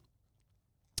allegedly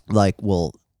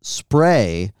will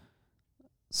spray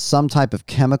some type of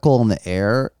chemical in the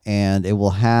air, and it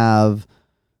will have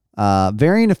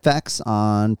varying effects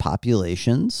on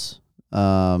populations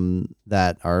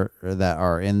that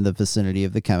are in the vicinity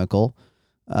of the chemical.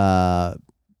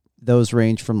 Those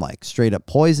range from straight up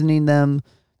poisoning them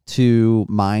to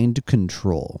mind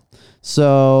control.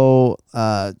 So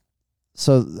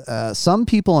some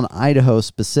people in Idaho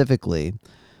specifically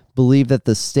believe that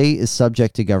the state is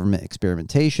subject to government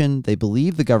experimentation. They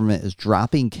believe the government is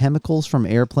dropping chemicals from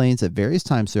airplanes at various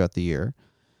times throughout the year.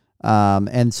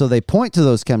 And so they point to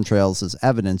those chemtrails as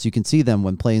evidence. You can see them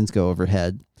when planes go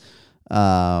overhead.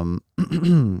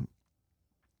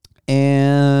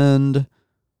 And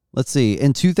let's see.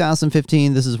 In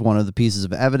 2015, this is one of the pieces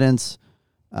of evidence.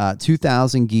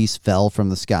 2,000 geese fell from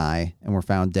the sky and were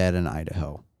found dead in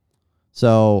Idaho.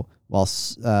 So while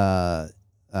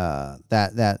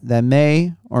that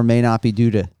may or may not be due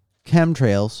to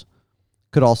chemtrails,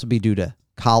 could also be due to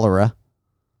cholera.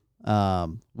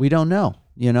 We don't know.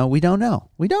 We don't know.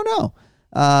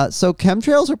 So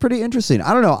chemtrails are pretty interesting.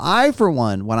 I don't know. I, for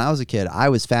one, when I was a kid, I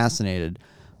was fascinated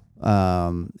when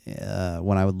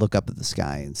I would look up at the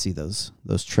sky and see those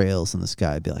trails in the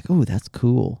sky. I'd be like, "Oh, that's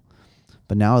cool."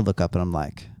 But now I look up and I'm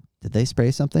like, did they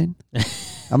spray something?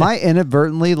 Am I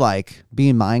inadvertently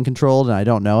being mind controlled and I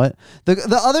don't know it?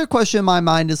 The other question in my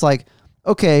mind is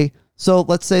okay, so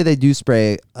let's say they do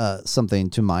spray something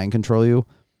to mind control you.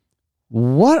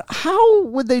 How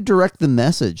would they direct the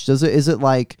message? Is it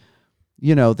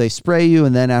they spray you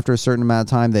and then after a certain amount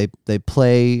of time they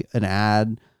play an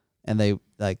ad and they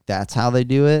that's how they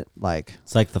do it?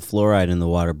 It's like the fluoride in the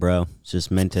water, bro. It's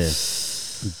just meant to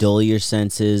dull your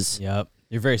senses. Yep.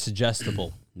 You're very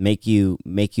suggestible. Make you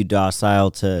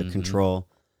docile to control.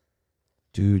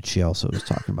 Dude, she also was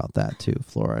talking about that too.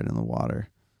 Fluoride in the water.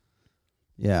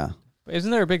 Yeah. But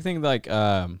isn't there a big thing in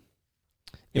Hitler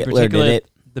particular, did it.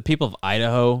 the people of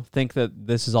Idaho think that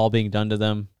this is all being done to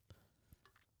them?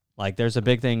 Like, there's a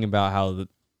big thing about how the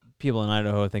people in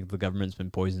Idaho think the government's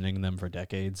been poisoning them for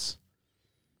decades.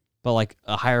 But, like,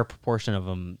 a higher proportion of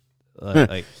them,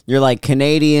 like, You're like,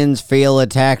 Canadians feel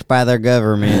attacked by their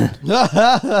government. but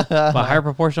a higher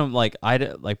proportion of, like,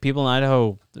 people in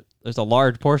Idaho, there's a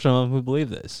large portion of them who believe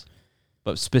this.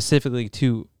 But specifically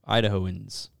to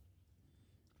Idahoans.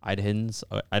 Idahoans?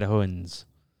 Idahoians?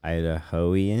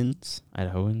 I I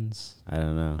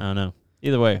don't know.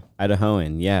 Either way.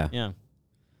 Idahoan, yeah. Yeah.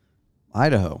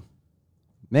 Idaho.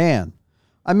 Man.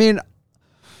 I mean,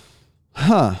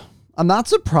 I'm not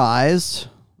surprised.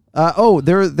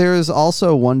 There's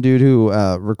also one dude who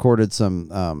recorded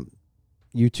some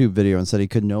YouTube video and said he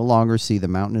could no longer see the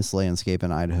mountainous landscape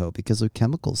in Idaho because of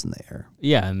chemicals in the air.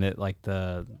 Yeah, and that, like,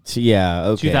 the Yeah,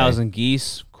 okay. 2,000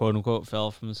 geese, quote unquote,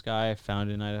 fell from the sky,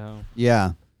 found in Idaho.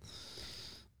 Yeah.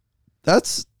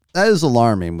 That is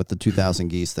alarming with the 2,000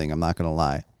 geese thing, I'm not going to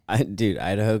lie. Dude,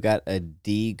 Idaho got a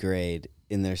D grade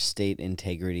in their state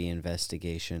integrity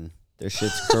investigation. Their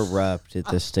shit's corrupt at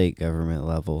the state government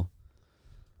level.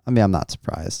 I mean, I'm not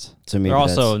surprised. So maybe They're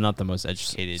also that's- not the most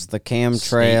educated. it's the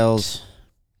chemtrails.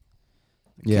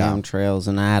 Yeah. Chemtrails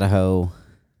in Idaho.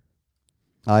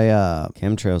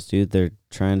 Chemtrails, dude, they're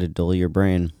trying to dull your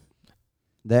brain.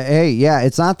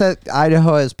 It's not that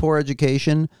Idaho has poor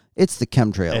education, it's the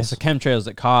chemtrails. It's the chemtrails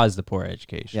that cause the poor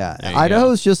education. Yeah, There you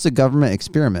Idaho's just a government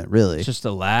experiment, go. really. It's just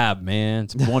a lab, man.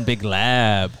 It's one big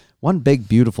lab. One big,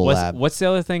 beautiful lab. What's the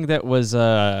other thing that was,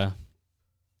 God,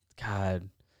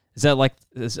 is that like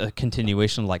is a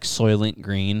continuation of like Soylent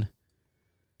Green?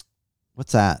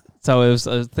 What's that? So it was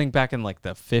a thing back in like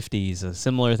the 50s, a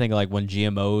similar thing like when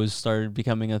GMOs started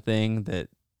becoming a thing that,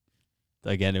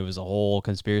 again, it was a whole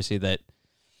conspiracy that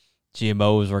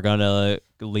GMOs were going to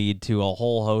lead to a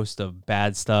whole host of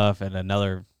bad stuff and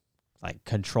another like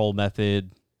control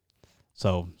method.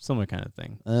 So similar kind of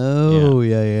thing. Oh,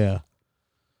 yeah.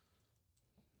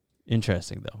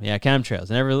 Interesting though. Yeah,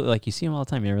 chemtrails. I never really, like, you see them all the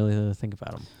time. You never really think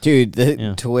about them. Dude,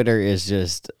 Yeah. Twitter is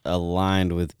just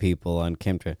aligned with people on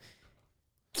chemtrails.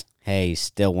 Hey, you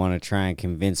still want to try and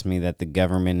convince me that the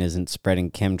government isn't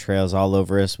spreading chemtrails all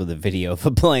over us with a video of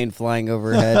a plane flying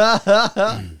overhead?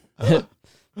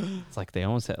 It's like they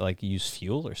almost had, like, use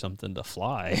fuel or something to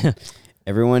fly.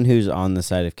 Everyone who's on the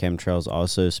side of chemtrails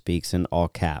also speaks in all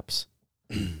caps.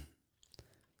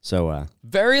 So,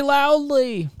 Very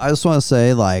loudly. I just want to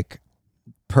say, like,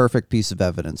 perfect piece of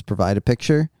evidence. Provide a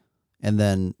picture and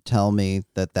then tell me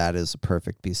that that is a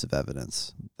perfect piece of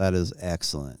evidence. That is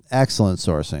excellent. Excellent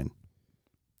sourcing.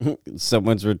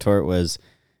 someone's retort was,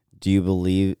 do you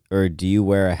believe or do you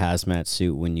wear a hazmat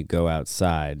suit when you go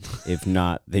outside? If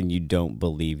not, then you don't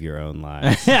believe your own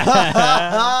lies.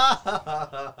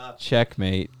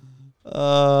 Checkmate.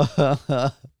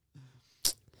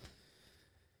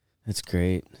 That's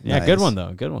great. Yeah, Nice. good one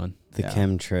though. Good one. The Yeah.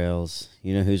 chemtrails.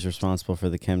 You know who's responsible for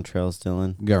the chemtrails,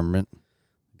 Dylan? Government.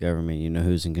 Government. You know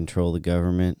who's in control of the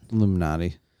government?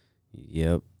 Illuminati.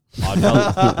 Yep.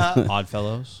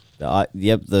 Oddfellows.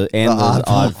 Yep. Those Odd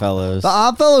odd fellows. The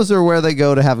Oddfellows are where they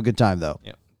go to have a good time, though.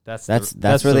 Yeah, that's where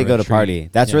the they go to retreat. party.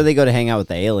 That's Yeah. where they go to hang out with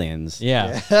the aliens.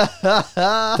 Yeah.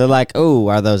 They're like, oh,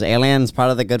 are those aliens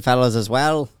part of the good fellows as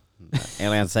well?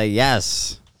 Aliens say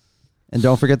yes. And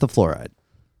don't forget the fluoride.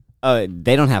 Oh,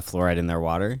 they don't have fluoride in their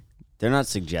water. They're not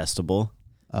suggestible.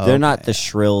 They're not the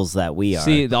shrills that we are.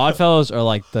 See, the Oddfellows are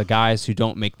like the guys who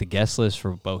don't make the guest list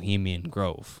for Bohemian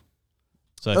Grove.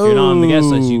 So if you're not on the guest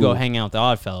list, you go hang out with the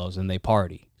Oddfellows and they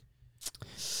party.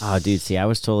 Oh, dude, see, I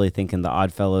was totally thinking the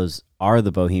Oddfellows are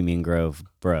the Bohemian Grove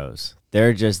bros.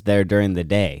 They're just there during the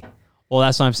day. Well,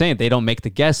 that's what I'm saying. They don't make the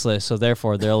guest list, so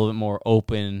therefore they're a little bit more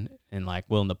open and like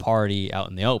willing to party out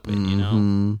in the open, you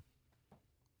know?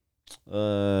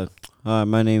 Hi,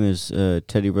 my name is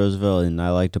Teddy Roosevelt, and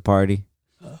I like to party.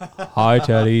 Hi,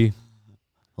 Teddy.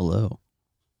 Hello.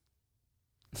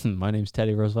 My name's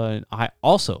Teddy Roosevelt, and I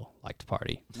also like to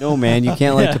party. No, man, you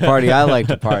can't like to party. I like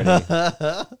to party.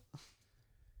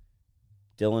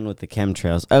 Dylan with the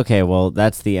chemtrails. Okay, well,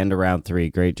 that's the end of round 3.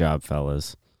 Great job,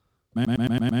 fellas. Mount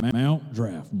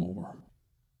Draftmore.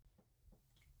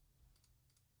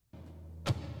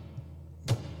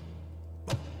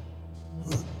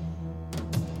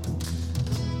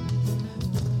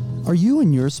 Are you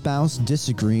and your spouse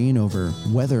disagreeing over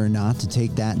whether or not to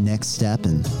take that next step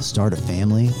and start a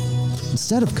family?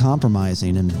 Instead of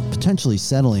compromising and potentially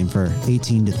settling for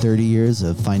 18 to 30 years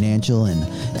of financial and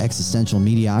existential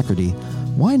mediocrity,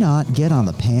 why not get on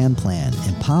the Pan Plan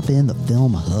and pop in the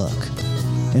film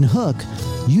Hook? In Hook,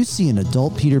 you see an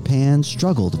adult Peter Pan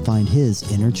struggle to find his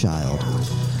inner child.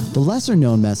 The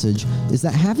lesser-known message is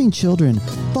that having children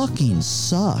fucking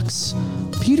sucks.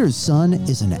 Peter's son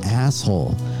is an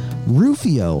asshole.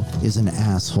 Rufio is an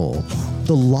asshole.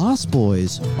 The Lost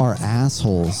Boys are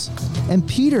assholes. And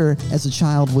Peter, as a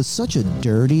child, was such a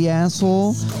dirty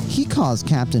asshole, he caused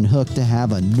Captain Hook to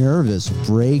have a nervous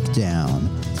breakdown.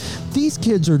 These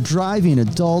kids are driving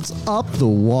adults up the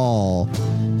wall.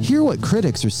 Hear what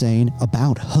critics are saying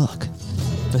about Hook.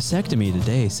 Vasectomy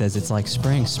today says it's like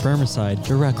spraying spermicide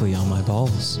directly on my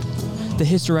balls. The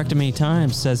Hysterectomy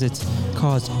Times says it's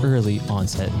caused early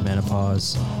onset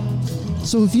menopause.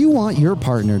 So if you want your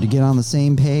partner to get on the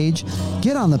same page,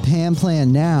 get on the Pan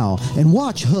Plan now and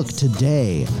watch Hook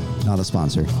today. Not a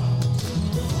sponsor.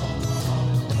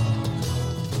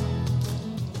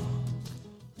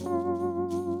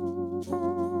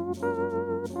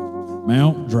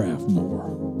 Mount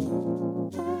Draftmore.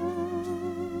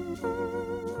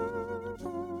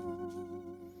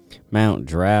 Mount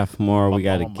Draftmore. We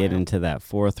got to get into that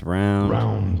fourth round.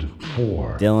 Round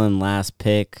 4. Dylan, last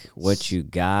pick. What you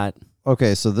got?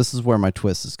 Okay, so this is where my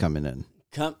twist is coming in.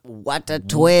 What a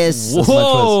twist.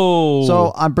 Whoa!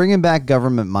 So I'm bringing back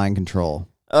government mind control.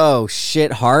 Oh,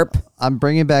 shit, Harp. I'm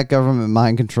bringing back government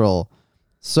mind control.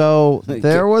 So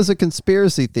there was a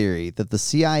conspiracy theory that the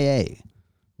CIA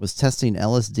was testing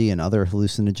LSD and other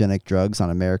hallucinogenic drugs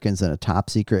on Americans in a top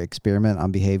secret experiment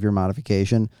on behavior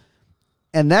modification.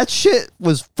 And that shit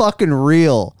was fucking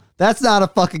real. That's not a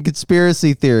fucking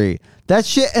conspiracy theory. That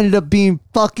shit ended up being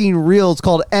fucking real. It's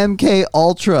called MK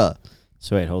Ultra.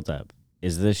 So wait, hold up.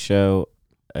 Is this show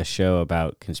a show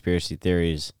about conspiracy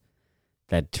theories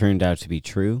that turned out to be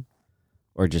true,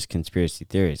 or just conspiracy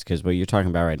theories? Because what you're talking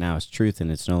about right now is truth, and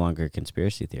it's no longer a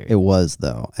conspiracy theory. It was,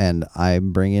 though. And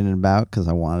I'm bringing it about because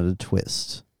I wanted a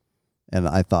twist. And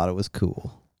I thought it was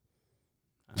cool.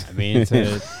 I mean, it's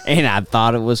a, And I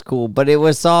thought it was cool, but it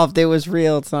was soft. It was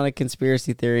real. It's not a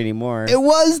conspiracy theory anymore. It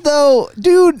was, though.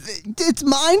 Dude, it's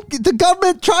mind. The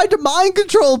government tried to mind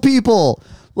control people.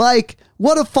 Like,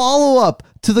 what a follow-up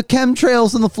to the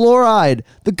chemtrails and the fluoride.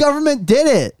 The government did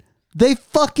it. They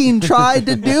fucking tried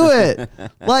to do it.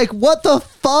 Like, what the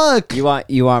fuck? You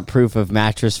want proof of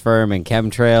Mattress Firm and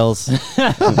chemtrails?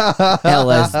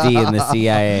 LSD and the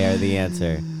CIA are the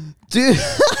answer. Dude.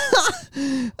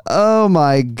 Oh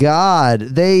my god.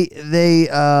 They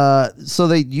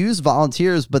used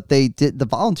volunteers, but the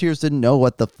volunteers didn't know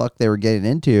what the fuck they were getting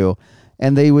into,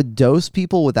 and they would dose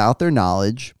people without their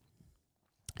knowledge,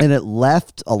 and it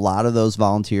left a lot of those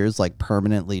volunteers like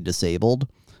permanently disabled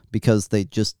because they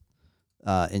just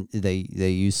they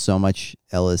use so much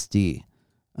LSD.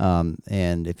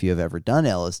 And if you have ever done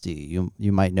LSD,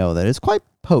 you might know that it's quite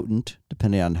potent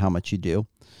depending on how much you do.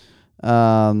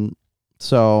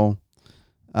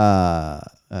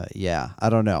 Yeah, I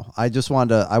don't know. I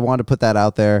wanted to put that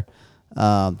out there,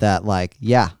 that like,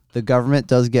 yeah, the government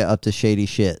does get up to shady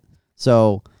shit.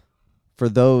 So for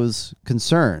those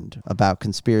concerned about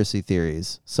conspiracy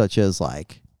theories, such as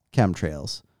like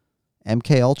chemtrails,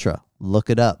 MK Ultra, look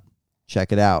it up,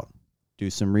 check it out, do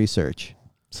some research.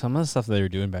 some of the stuff they were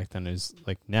doing back then is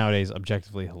like nowadays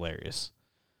objectively hilarious.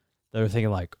 They were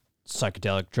thinking like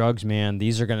psychedelic drugs, man.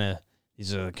 These are gonna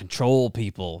control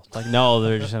people. It's like, no,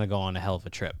 they're just gonna go on a hell of a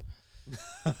trip.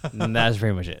 And that's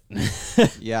pretty much it.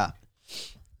 Yeah.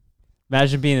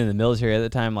 Imagine being in the military at the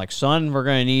time, like, son, we're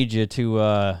going to need you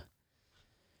to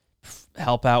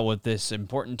help out with this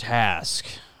important task,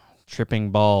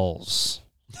 tripping balls.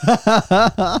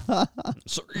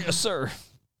 Sir, yes, sir.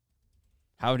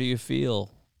 How do you feel?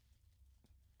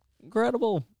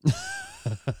 Incredible.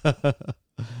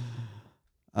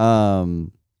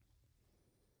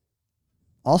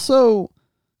 Also,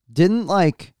 didn't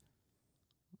like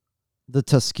the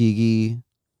Tuskegee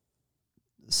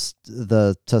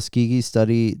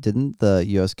study, didn't the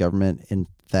U.S. government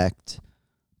infect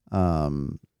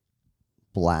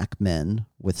black men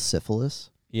with syphilis?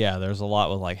 Yeah, there's a lot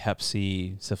with like Hep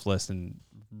C, syphilis, and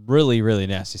really, really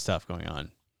nasty stuff going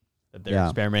on. That they're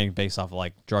experimenting based off of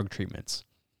like drug treatments.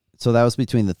 So that was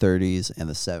between the 30s and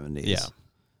the 70s. Yeah.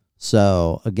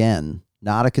 So again,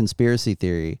 not a conspiracy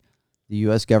theory. The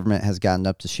U.S. government has gotten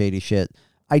up to shady shit.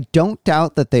 I don't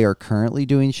doubt that they are currently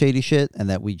doing shady shit and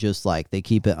that we just like, they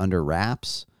keep it under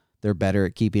wraps. They're better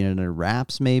at keeping it under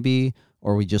wraps maybe,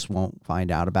 or we just won't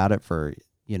find out about it for,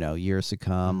 years to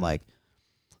come. Mm-hmm. Like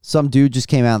some dude just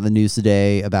came out in the news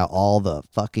today about all the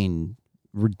fucking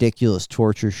ridiculous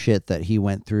torture shit that he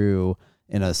went through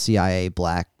in a CIA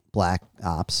black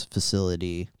ops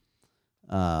facility.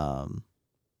 Yeah.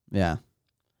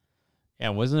 Yeah,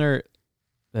 wasn't there...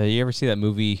 you ever see that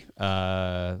movie,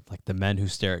 like The Men Who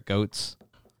Stare at Goats?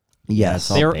 Yes.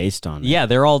 It's all based on it. Yeah,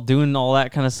 they're all doing all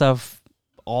that kind of stuff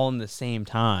all in the same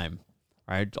time,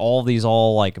 right? All these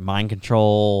like mind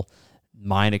control,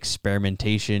 mind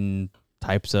experimentation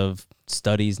types of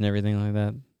studies and everything like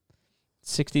that.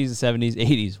 60s, 70s,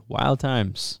 80s, wild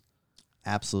times.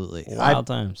 Absolutely. Wild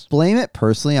times. Blame it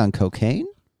personally on cocaine,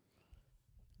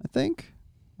 I think.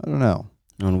 I don't know.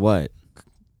 On what?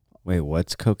 Wait,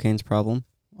 what's cocaine's problem?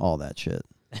 All that shit.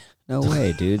 No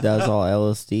way, dude. That was all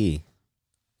LSD.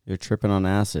 They're tripping on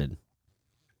acid.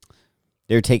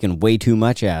 They're taking way too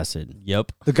much acid.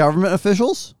 Yep. The government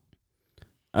officials?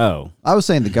 Oh. I was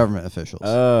saying the government officials.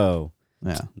 Oh.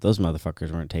 Yeah. Those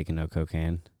motherfuckers weren't taking no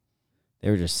cocaine. They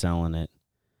were just selling it.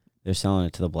 They're selling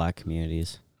it to the black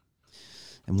communities.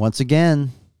 And once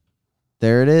again,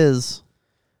 there it is.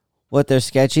 What, they're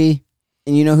sketchy?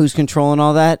 And you know who's controlling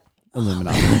all that?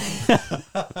 Illuminati.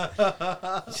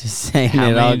 Just saying, How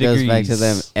it all many goes back to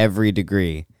them degrees? every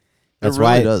degree. That's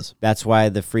really why does. That's why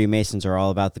the Freemasons are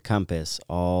all about the compass,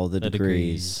 all the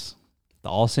degrees. The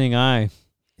all-seeing eye. It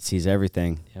sees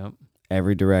everything, Yep.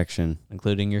 every direction.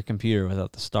 Including your computer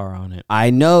without the star on it. I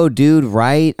know, dude,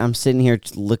 right? I'm sitting here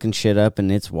looking shit up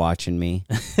and it's watching me.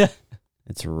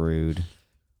 It's rude.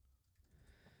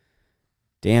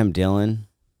 Damn, Dylan.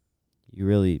 You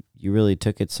really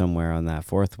took it somewhere on that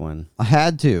fourth one. I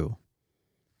had to.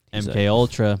 He's MK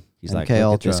Ultra. He's like, MK look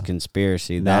Ultra. at this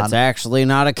conspiracy. Not- That's actually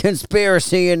not a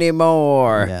conspiracy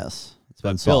anymore. Yes. It's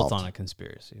been But built solved. on a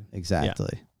conspiracy.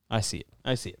 Exactly. I see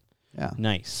it. Yeah.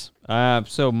 Nice.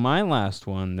 So my last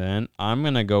one then, I'm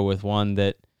going to go with one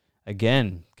that,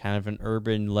 again, kind of an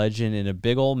urban legend and a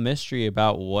big old mystery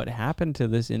about what happened to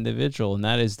this individual, and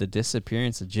that is the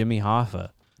disappearance of Jimmy Hoffa.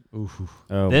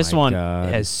 Oh, This my one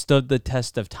God. has stood the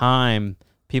test of time,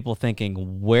 people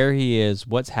thinking where he is,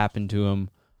 what's happened to him.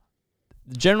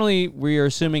 Generally, we are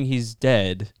assuming he's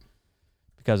dead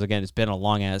because, again, it's been a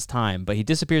long-ass time. But he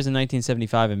disappears in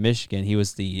 1975 in Michigan. He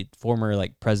was the former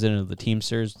president of the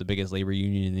Teamsters, the biggest labor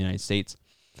union in the United States.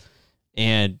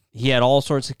 And he had all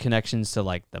sorts of connections to,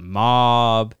 the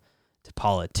mob, to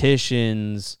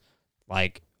politicians,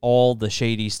 all the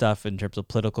shady stuff in terms of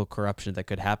political corruption that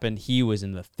could happen. He was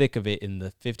in the thick of it in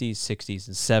the 50s, 60s,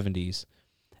 and 70s.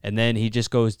 And then he just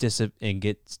goes and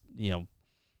gets,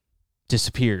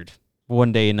 disappeared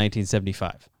one day in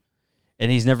 1975.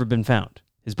 And he's never been found.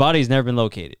 His body's never been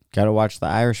located. Gotta watch The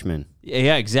Irishman.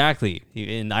 Yeah, exactly.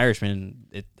 In The Irishman,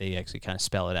 they actually kind of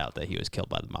spell it out that he was killed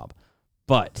by the mob.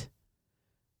 But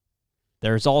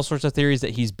there's all sorts of theories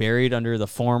that he's buried under the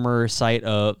former site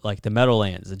of the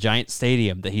Meadowlands, the giant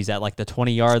stadium that he's at the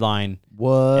 20-yard line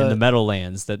What? in the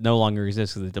Meadowlands that no longer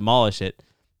exists because they demolished it.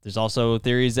 There's also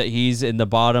theories that he's in the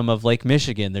bottom of Lake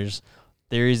Michigan. There's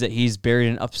theories that he's buried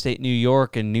in upstate New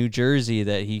York and New Jersey,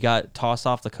 that he got tossed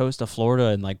off the coast of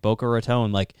Florida in Boca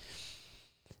Raton.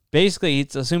 Basically,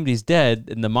 it's assumed he's dead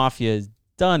and the mafia has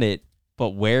done it,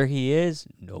 but where he is,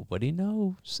 nobody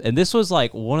knows. And this was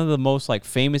one of the most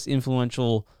famous,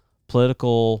 influential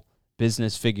political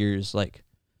business figures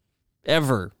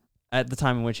ever at the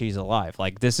time in which he's alive.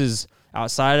 This is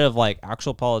outside of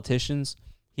actual politicians.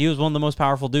 He was one of the most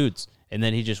powerful dudes, and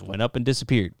then he just went up and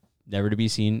disappeared, never to be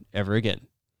seen ever again.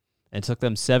 And it took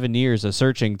them 7 years of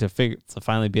searching to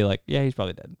finally be yeah, he's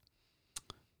probably dead.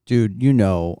 Dude,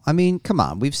 I mean, come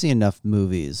on. We've seen enough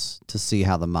movies to see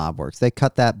how the mob works. They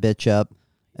cut that bitch up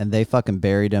and they fucking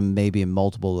buried him maybe in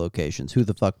multiple locations. Who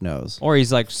the fuck knows? Or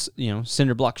he's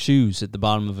cinder block shoes at the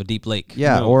bottom of a deep lake. Who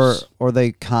Yeah, knows? or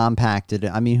they compacted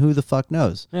it. I mean, who the fuck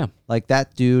knows? Yeah.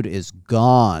 That dude is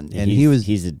gone, and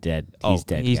he's a dead. He's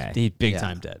dead he's, guy. He's big Yeah.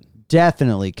 time dead.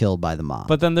 definitely killed by the mob.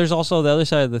 But then there's also the other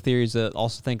side of the theories that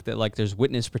also think that there's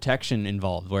witness protection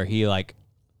involved, where he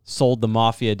sold the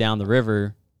mafia down the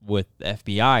river with the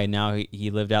FBI, and now he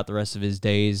lived out the rest of his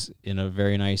days in a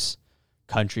very nice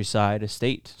countryside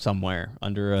estate somewhere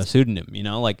under a pseudonym.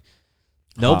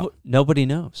 Nobody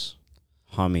knows.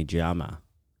 Hami Jama.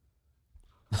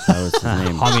 That was his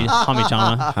name. Hami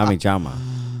Chama. Hami Jama.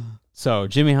 So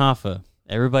Jimmy Hoffa,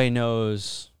 everybody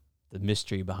knows the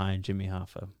mystery behind Jimmy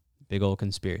Hoffa. Big old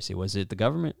conspiracy. Was it the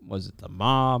government? Was it the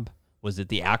mob? Was it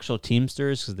the actual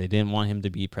Teamsters because they didn't want him to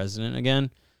be president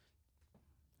again?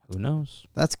 Who knows?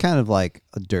 That's kind of like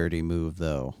a dirty move,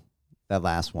 though. That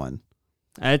last one.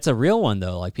 It's a real one,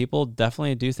 though. People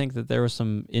definitely do think that there was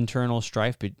some internal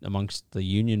strife amongst the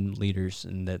union leaders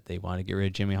and that they want to get rid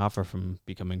of Jimmy Hoffa from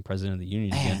becoming president of the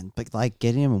union again. Man, but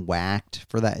getting him whacked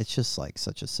for that, it's just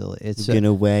such a silly. It's We're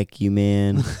gonna whack you,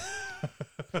 man.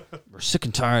 We're sick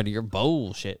and tired of your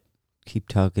bullshit. Keep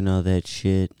talking all that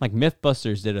shit.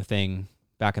 Mythbusters did a thing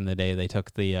back in the day. They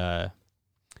took the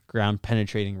ground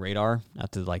penetrating radar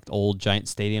out to the old giant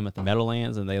stadium at the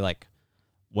Meadowlands, and they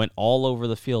went all over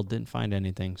the field, didn't find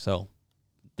anything. So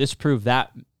this proved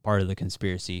that part of the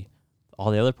conspiracy. All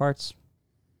the other parts,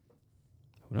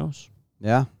 who knows?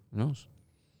 Yeah. Who knows?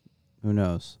 Who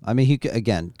knows? I mean, he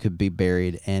could be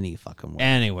buried any fucking way.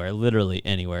 Anywhere, literally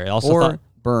anywhere. I also Or thought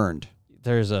burned.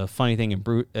 there's a funny thing in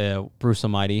Bruce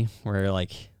Almighty where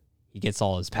like he gets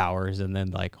all his powers and then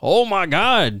like, oh my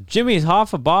God, Jimmy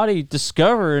Hoffa body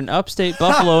discovered in upstate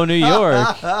Buffalo, New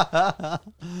York.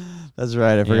 That's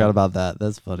right. I forgot Yeah. about that.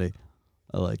 That's funny.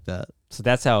 I like that. So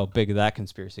that's how big that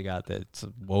conspiracy got. That's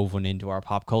woven into our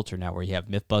pop culture now, where you have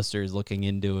MythBusters looking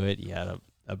into it. You had a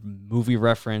movie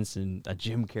reference and a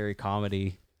Jim Carrey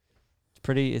comedy.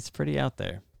 It's pretty out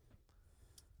there.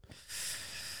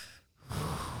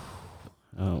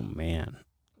 Oh man.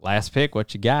 Last pick,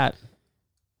 what you got?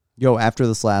 Yo, after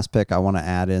this last pick, I want to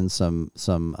add in some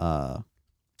what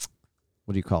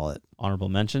do you call it? Honorable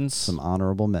mentions. Some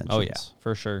honorable mentions. Oh yeah,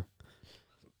 for sure.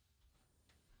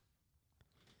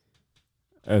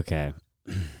 Okay.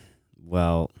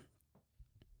 Well,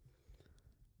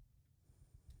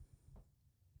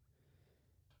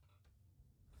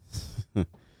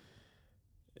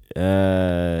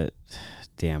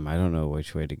 damn, I don't know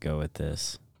which way to go with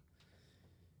this.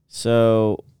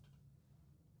 So,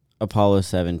 Apollo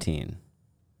 17,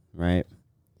 right?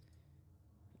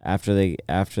 After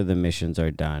the missions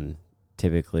are done,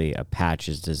 typically a patch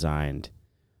is designed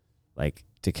like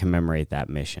to commemorate that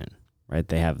mission. Right,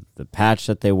 they have the patch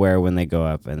that they wear when they go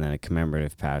up, and then a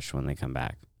commemorative patch when they come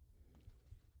back.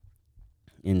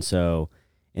 And so,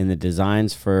 in the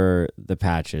designs for the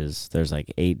patches, there's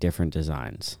like 8 different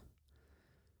designs.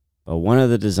 But one of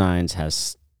the designs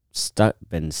has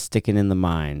been sticking in the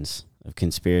minds of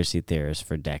conspiracy theorists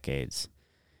for decades,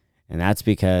 and that's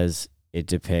because it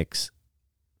depicts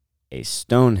a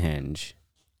Stonehenge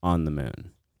on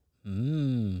the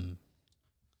moon.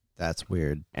 That's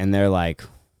weird. And they're like,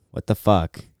 what the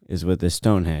fuck is with this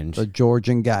Stonehenge The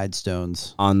Georgian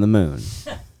Guidestones. on the moon?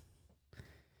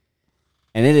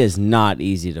 And it is not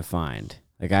easy to find.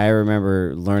 Like, I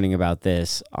remember learning about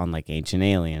this on like Ancient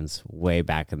Aliens way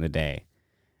back in the day.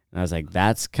 And I was like,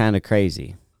 that's kind of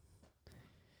crazy.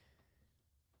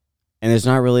 And there's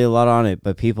not really a lot on it,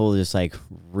 but people just like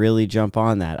really jump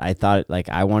on that. I thought like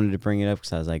I wanted to bring it up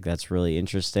because I was like, that's really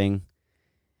interesting.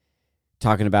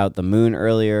 Talking about the moon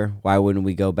earlier, why wouldn't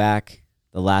we go back?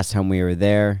 The last time we were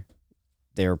there,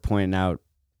 they were pointing out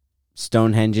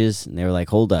Stonehenges, and they were like,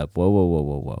 hold up,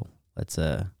 whoa.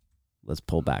 Let's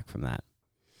pull back from that.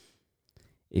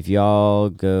 If y'all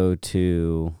go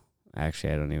to,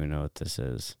 actually, I don't even know what this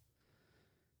is.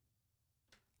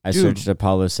 I Dude. searched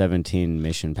Apollo 17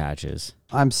 mission patches.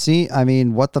 I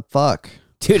mean, what the fuck?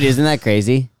 Dude, isn't that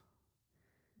crazy?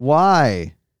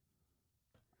 Why?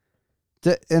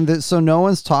 So no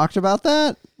one's talked about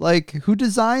that? Like, who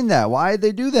designed that? Why did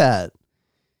they do that?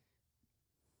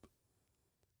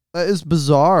 That is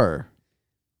bizarre.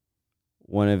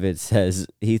 One of it says,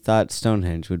 he thought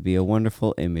Stonehenge would be a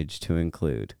wonderful image to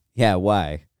include. Yeah,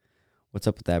 why? What's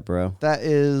up with that, bro? That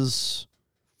is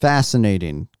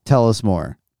fascinating. Tell us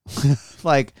more.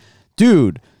 Like,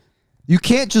 dude, you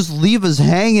can't just leave us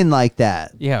hanging like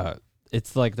that. Yeah,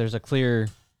 it's like there's a clear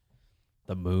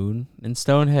the moon and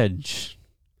Stonehenge.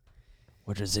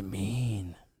 What does it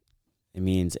mean? It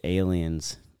means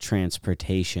aliens,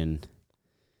 transportation.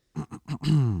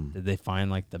 Did they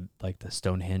find like the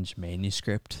Stonehenge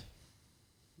manuscript?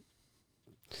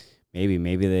 Maybe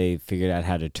they figured out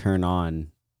how to turn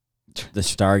on the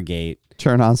Stargate.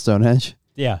 Turn on Stonehenge.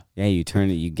 Yeah. Yeah, you turn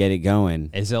it, you get it going.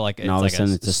 Is it like And all of a like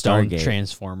sudden it's a stone Stargate.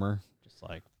 transformer? Just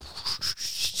like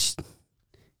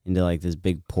Into like this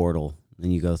big portal.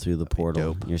 Then you go through the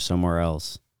portal. You're somewhere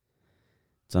else.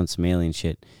 It's on some alien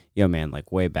shit. Yo, man,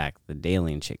 like way back, the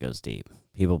alien shit goes deep.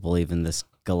 People believe in this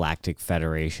galactic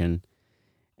federation,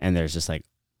 and there's just like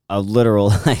a literal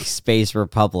like space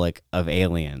republic of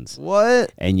aliens.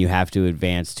 What? And you have to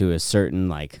advance to a certain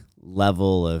like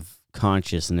level of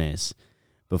consciousness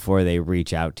before they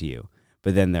reach out to you.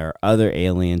 But then there are other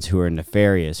aliens who are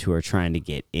nefarious, who are trying to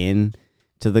get in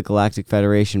to the Galactic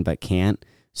Federation but can't,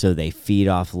 so they feed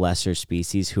off lesser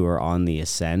species who are on the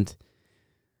ascent.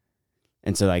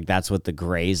 And so like that's what the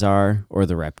Greys are, or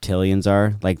the reptilians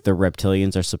are. Like the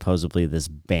reptilians are supposedly this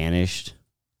banished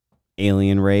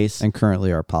alien race. And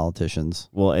currently our politicians.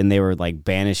 Well, and they were like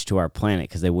banished to our planet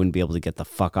because they wouldn't be able to get the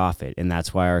fuck off it. And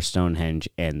that's why our Stonehenge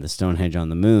and the Stonehenge on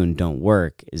the moon don't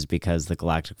work, is because the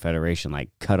Galactic Federation like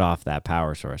cut off that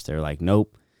power source. They're like,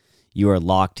 nope, you are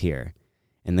locked here.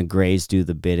 And the Greys do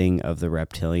the bidding of the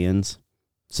reptilians.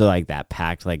 So like that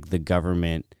pact, like the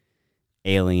government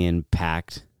alien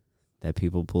pact that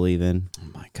people believe in. Oh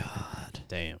my God.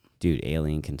 damn. Dude,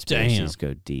 alien conspiracies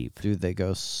go deep. Dude, they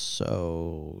go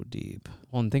so deep.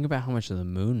 Well, and think about how much of the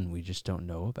moon we just don't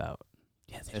know about.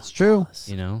 Yeah, It's true.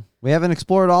 You know, We haven't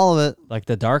explored all of it. like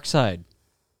the dark side.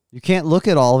 You can't look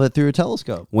at all of it through a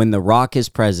telescope. When The Rock is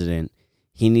president,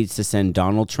 he needs to send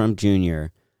Donald Trump Jr.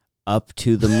 up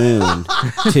to the moon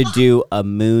to do a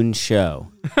moon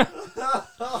show.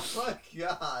 Oh my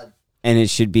God. And it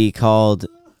should be called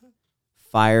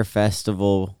Fire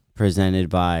Festival presented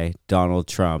by Donald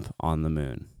Trump on the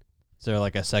moon. Is there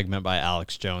like a segment by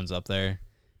Alex Jones up there?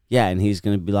 Yeah, and he's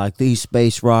going to be like, these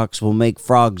space rocks will make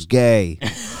frogs gay.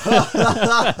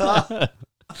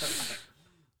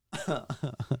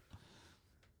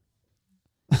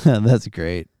 That's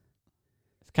great.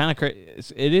 It's kind of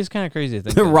crazy. It is kind of crazy to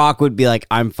think. The that. Rock would be like,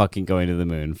 I'm fucking going to the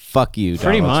moon. Fuck you,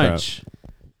 Pretty Donald much.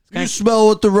 You smell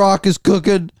what the Rock is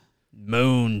cooking?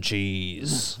 Moon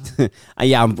cheese. Trump.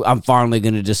 Yeah, I'm finally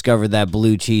going to discover that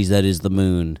blue cheese that is the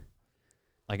moon.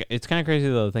 Like, it's kind of crazy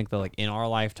though to think that like in our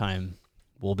lifetime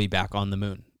we'll be back on the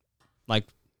moon. Like,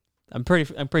 I'm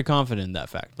pretty confident in that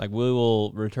fact. Like, we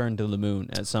will return to the moon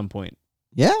at some point.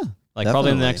 Yeah. Like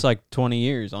probably in the definitely. next like 20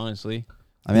 years, honestly.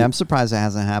 I mean, I'm surprised it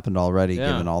hasn't happened already,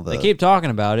 Yeah. given all the. They keep talking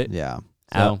about it. Yeah.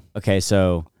 So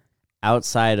So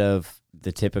outside of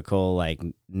the typical like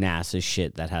NASA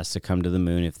shit that has to come to the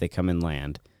moon if they come and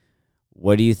land,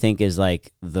 what do you think is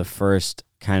like the first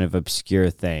kind of obscure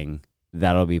thing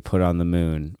that'll be put on the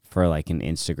moon for like an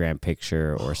Instagram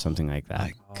picture or something like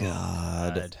that?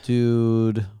 God.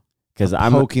 Dude. Because A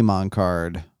I'm Pokemon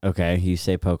card. okay. You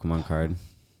say Pokemon card.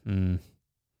 I'm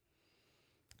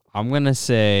gonna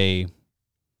say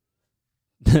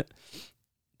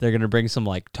they're gonna bring some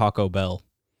like Taco Bell,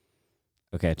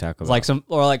 Okay, Taco Bell. like some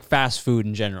or like fast food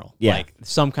in general. Yeah. Like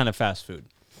some kind of fast food.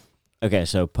 Okay,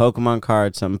 so Pokemon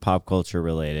card, something pop culture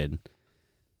related,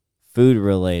 food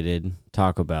related,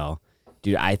 Taco Bell.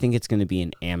 Dude, I think it's gonna be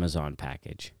an Amazon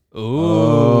package.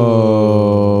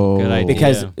 Ooh, good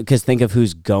idea. Because think of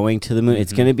who's going to the moon.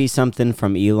 It's Mhm. going to be something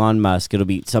from Elon Musk. It'll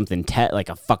be something like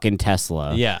a fucking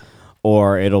Tesla. Yeah.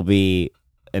 Or it'll be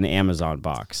an Amazon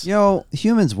box. You know,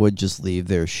 humans would just leave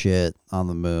their shit on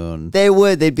the moon. They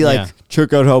would. They'd be Yeah. like,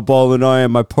 check out how ballin' I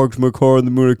am. I parked my car on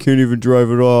the moon. I can't even drive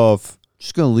it off.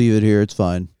 Just gonna leave it here. It's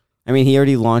fine. I mean, he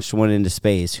already launched one into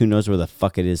space. Who knows where the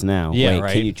fuck it is now? Yeah, Wait,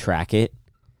 right. can you track it?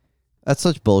 That's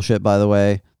such bullshit, by the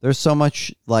way. There's so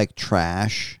much like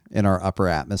trash in our upper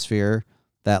atmosphere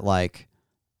that like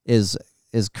is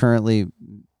currently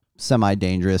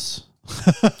semi-dangerous.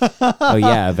 Oh,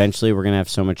 yeah. Eventually, we're going to have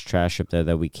so much trash up there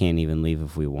that we can't even leave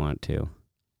if we want to.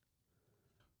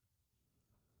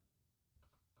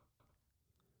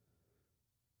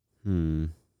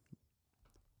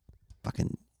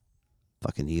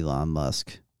 Fucking Elon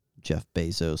Musk, Jeff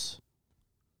Bezos.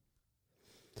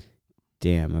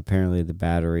 Damn, apparently the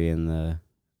battery in the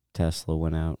Tesla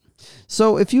went out.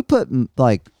 So if you put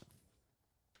like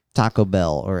Taco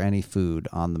Bell or any food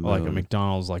on the moon, Or like a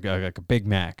McDonald's, like a Big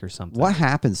Mac or something. what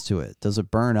happens to it? Does it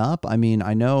burn up? I mean,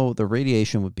 I know the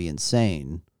radiation would be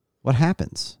insane. What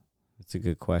happens? That's a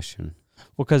good question.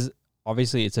 Well, because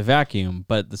obviously it's a vacuum,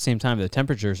 but at the same time the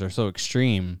temperatures are so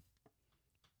extreme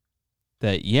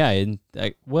that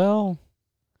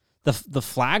the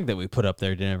flag that we put up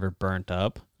there never burnt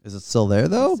up. Is it still there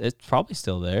though? It's probably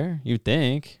still there. You'd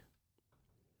think.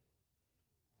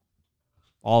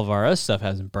 All of our other stuff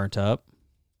hasn't burnt up.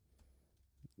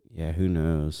 Yeah, who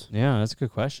knows? Yeah, that's a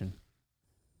good question.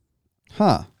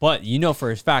 Huh. But you know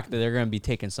for a fact that they're going to be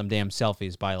taking some damn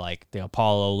selfies by like the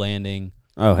Apollo landing.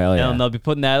 Oh, hell yeah. And they'll be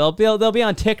putting that. They'll be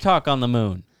on TikTok on the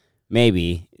moon.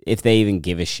 Maybe, if they even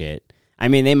give a shit. I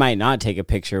mean, they might not take a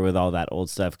picture with all that old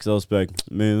stuff because they'll just be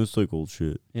like, man, that's like old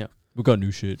shit. Yeah, we got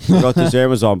new shit. I got this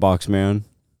Amazon box, man.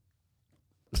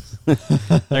 They're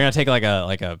gonna take like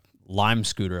a Lime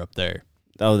scooter up there.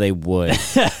 Oh, they would.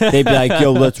 They'd be like,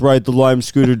 yo, let's ride the Lime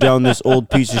scooter down this old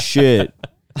piece of shit.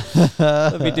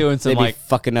 They'll be doing some They'd be like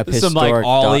fucking up some like historic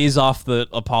ollies off the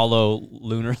Apollo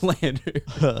lunar lander.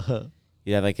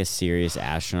 You'd have like a serious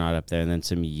astronaut up there and then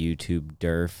some YouTube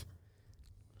derf.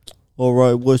 All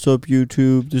right, what's up,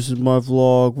 YouTube? This is my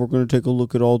vlog. We're going to take a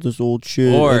look at all this old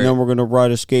shit, Or- and then we're going to ride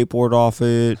a skateboard off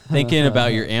it. Thinking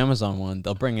about your Amazon one,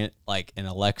 they'll bring it like an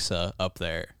Alexa up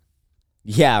there,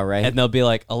 Yeah, right? and they'll be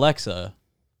like, Alexa,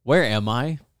 where am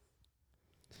I?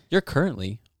 You're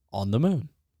currently on the moon.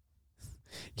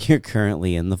 You're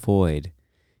currently in the void.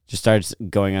 Just starts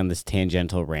going on this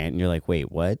tangential rant, and you're like,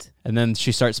 wait, what? And then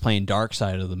she starts playing Dark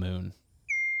Side of the Moon.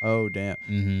 Oh damn.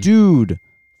 Mm-hmm. Dude.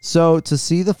 So to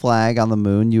see the flag on the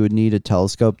moon, you would need a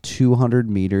telescope 200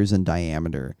 meters in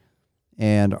diameter.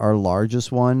 And our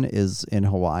largest one is in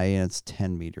Hawaii, and it's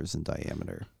 10 meters in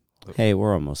diameter. Hey,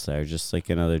 we're almost there. Just like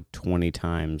another 20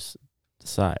 times the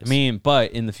size. I mean,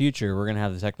 but in the future, we're gonna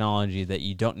have the technology that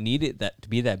you don't need it to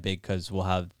be that big because we'll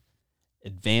have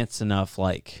advanced enough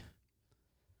like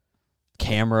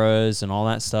cameras and all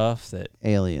that stuff that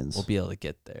Aliens. we'll be able to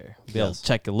get there. We'll be able Yes. to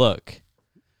check a look.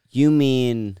 You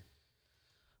mean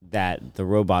that the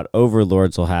robot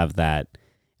overlords will have that,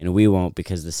 and we won't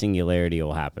because the singularity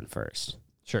will happen first?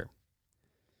 Sure.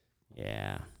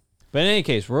 Yeah. But in any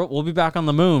case, we'll be back on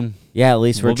the moon. Yeah, at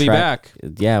least We'll be back.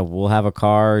 Yeah, we'll have a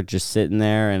car just sitting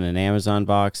there and an Amazon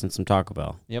box and some Taco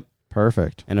Bell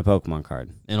Perfect. and a Pokemon card.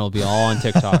 And it'll be all on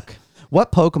TikTok.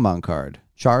 What Pokemon card?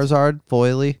 Charizard?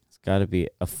 Foily? It's got to be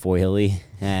a foily.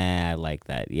 I like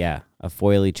that. Yeah, a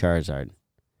foily Charizard.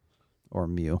 Or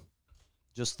Mew?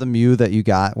 Just the Mew that you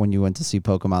got when you went to see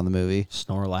Pokemon the movie.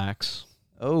 Snorlax.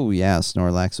 Oh, yeah.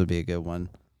 Snorlax would be a good one.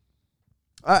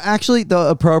 Actually, the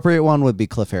appropriate one would be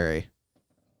Clefairy.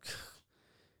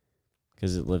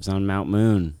 Because it lives on Mount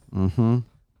Moon. Mm-hmm.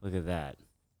 Look at that.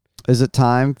 Is it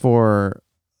time for...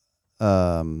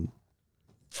 Gosh,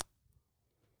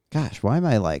 why am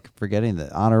I forgetting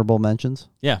the honorable mentions?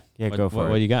 Yeah. Yeah, go for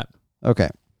What it. do you got? Okay.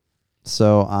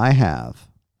 So I have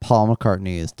Paul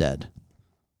McCartney is dead.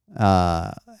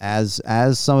 As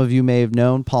some of you may have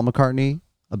known, Paul McCartney,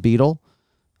 a Beatle,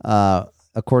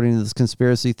 according to this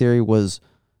conspiracy theory, was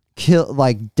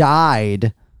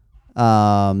died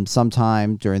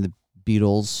sometime during the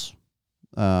Beatles'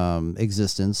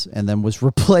 existence, and then was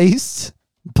replaced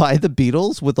by the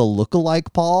Beatles with a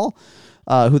lookalike Paul,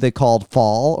 who they called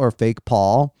Fall or Fake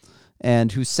Paul,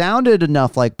 and who sounded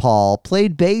enough like Paul,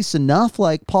 played bass enough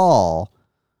like Paul,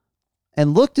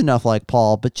 and looked enough like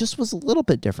Paul, but just was a little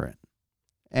bit different.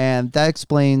 And that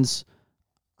explains,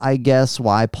 I guess,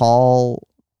 why Paul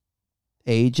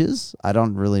ages. I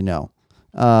don't really know.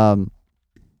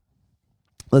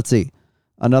 Let's see.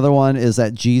 Another one is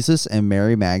that Jesus and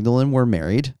Mary Magdalene were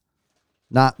married.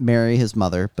 Not Mary, his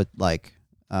mother, but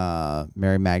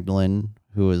Mary Magdalene,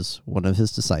 who was one of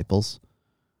his disciples.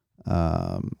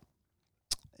 And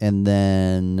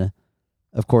then,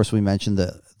 of course, we mentioned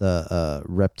the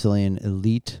reptilian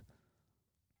elite.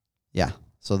 Yeah,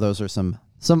 so those are some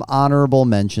honorable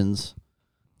mentions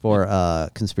for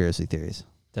conspiracy theories.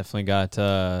 Definitely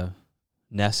got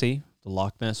Nessie, the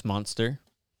Loch Ness Monster.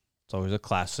 It's always a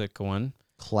classic one.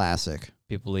 Classic.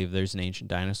 People believe there's an ancient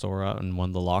dinosaur out in one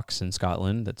of the lochs in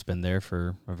Scotland that's been there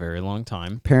for a very long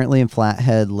time. Apparently in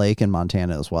Flathead Lake in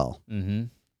Montana as well. Mm-hmm.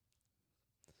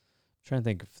 Trying to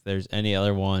think if there's any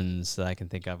other ones that I can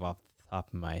think of off the top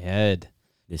of my head.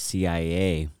 The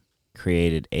CIA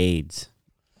created AIDS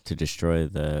to destroy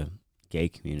the gay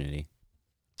community.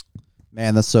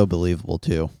 Man, that's so believable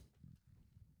too.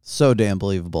 So damn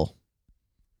believable.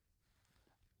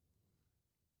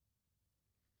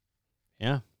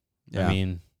 Yeah. Yeah. I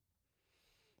mean,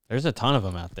 there's a ton of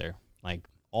them out there. Like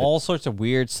all sorts of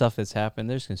weird stuff that's happened.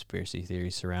 There's conspiracy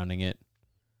theories surrounding it.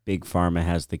 Big Pharma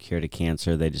has the cure to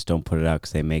cancer. They just don't put it out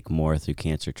because they make more through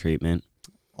cancer treatment.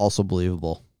 Also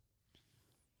believable.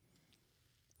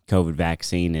 COVID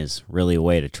vaccine is really a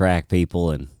way to track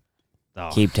people and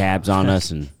keep tabs on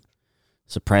us and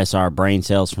suppress our brain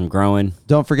cells from growing.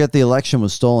 Don't forget the election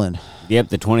was stolen. Yep,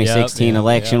 the 2016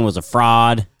 election was a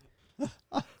fraud.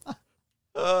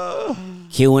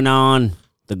 QAnon,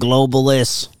 the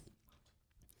globalists,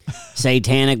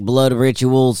 satanic blood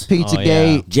rituals,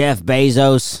 Pizzagate. Jeff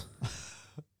Bezos,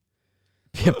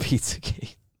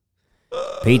 Pizzagate.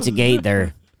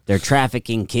 Pizzagate. They're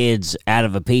trafficking kids out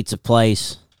of a pizza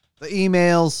place. The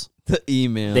emails. The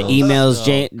email. The emails,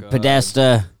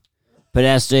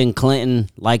 Podesta and Clinton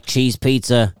like cheese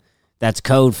pizza. That's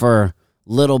code for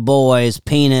little boy's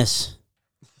penis.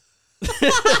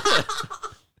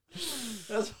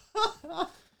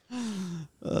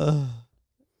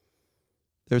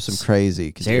 There's some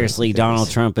crazy. Seriously, Donald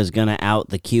Trump is going to out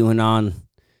the QAnon.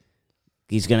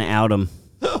 He's going to out him.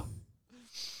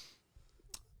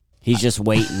 He's just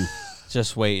waiting.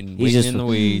 Just waiting. He's Waiting just in the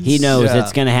weeds. He knows Yeah.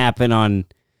 it's going to happen on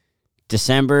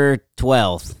December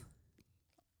 12th,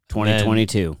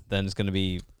 2022. Then it's going to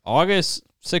be August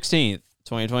 16th,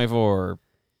 2024,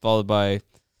 followed by...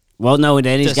 Well, no,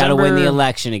 then he's got to win the December-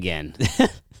 election again.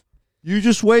 You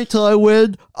just wait till I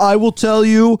win. I will tell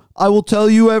you. I will tell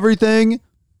you everything.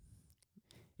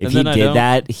 If And he then I did don't.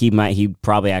 that, he'd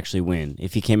probably actually win.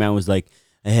 If he came out and was like,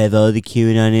 I have all the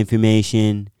QAnon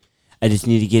information. I just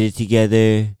need to get it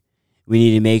together. We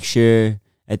need to make sure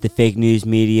that the fake news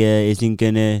media isn't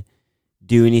going to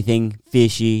do anything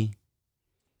fishy.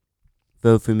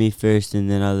 Vote for me first, and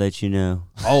then I'll let you know.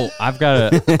 Oh, I've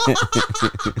got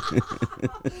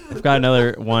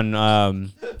another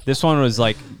one. This one was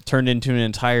turned into an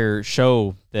entire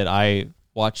show that I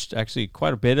watched actually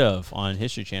quite a bit of on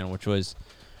History Channel, which was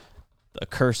The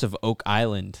Curse of Oak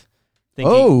Island.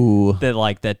 Thinking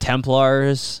that the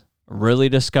Templars really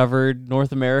discovered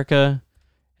North America,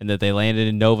 and that they landed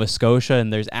in Nova Scotia,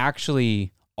 and there's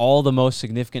actually all the most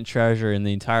significant treasure in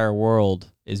the entire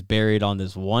world is buried on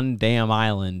this one damn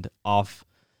island off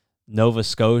Nova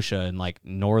Scotia in like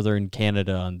northern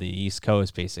Canada on the East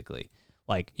Coast, basically.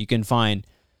 Like you can find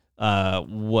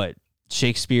what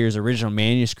Shakespeare's original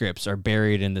manuscripts are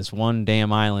buried in this one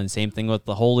damn island. Same thing with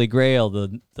the Holy Grail,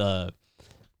 the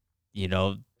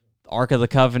Ark of the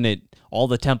Covenant, all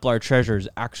the Templar treasures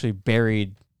actually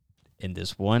buried in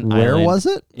this one Where island. was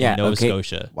it? In Nova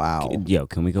Scotia. Wow. Yo,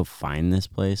 can we go find this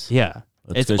place? Yeah.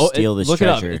 Let's go steal this look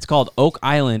treasure. It up. It's called Oak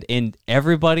Island, and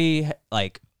everybody,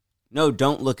 like... No,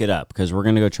 don't look it up, because we're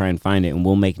going to go try and find it, and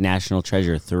we'll make National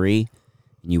Treasure 3,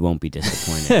 and you won't be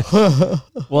disappointed.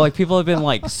 Well, like, people have been,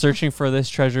 like, searching for this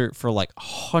treasure for, like,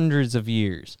 hundreds of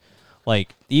years.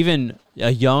 Like, even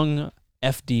a young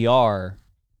FDR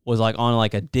was, like, on,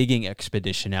 like, a digging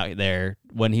expedition out there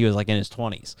when he was, like, in his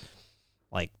 20s.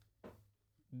 Like,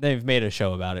 they've made a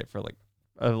show about it for, like,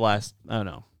 the last, I don't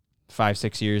know,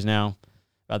 5-6 years now,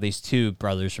 about these two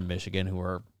brothers from Michigan who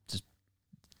are just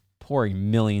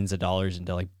pouring millions of dollars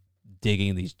into, like,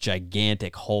 digging these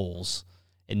gigantic holes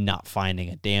and not finding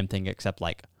a damn thing except,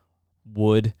 like,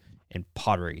 wood and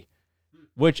pottery,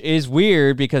 which is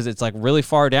weird because it's, like, really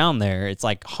far down there. It's,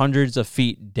 like, hundreds of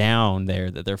feet down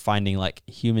there that they're finding, like,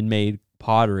 human-made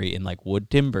pottery and, like, wood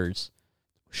timbers.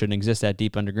 Shouldn't exist that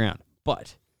deep underground.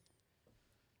 But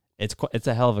it's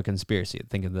a hell of a conspiracy.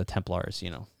 Think of the Templars,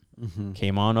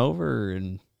 came on over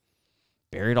and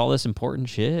buried all this important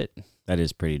shit. That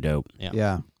is pretty dope.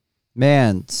 Yeah.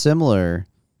 Man,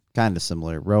 kind of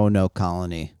similar. Roanoke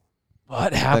Colony.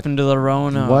 What happened to the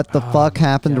Roanoke? What the fuck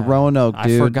happened to Roanoke,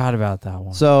 dude? I forgot about that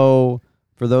one. So,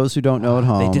 for those who don't know at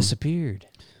home, they disappeared.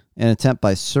 An attempt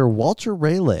by Sir Walter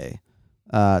Raleigh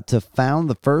to found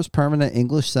the first permanent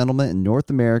English settlement in North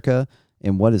America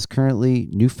in what is currently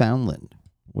Newfoundland,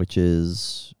 which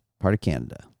is part of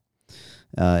Canada,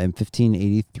 in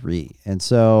 1583. And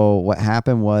so what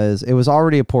happened was it was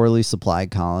already a poorly supplied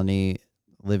colony.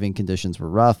 Living conditions were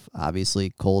rough,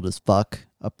 obviously cold as fuck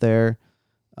up there.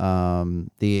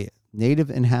 The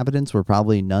native inhabitants were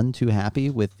probably none too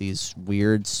happy with these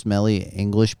weird, smelly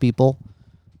English people,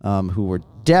 who were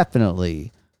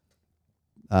definitely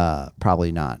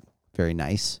probably not very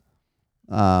nice.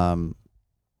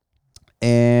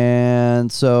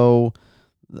 And so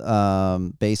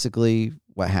basically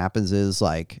what happens is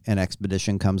like an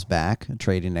expedition comes back, a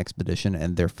trading expedition,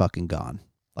 and they're fucking gone.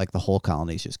 Like the whole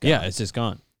colony's just gone. Yeah, it's just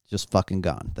gone. Just fucking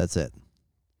gone. That's it.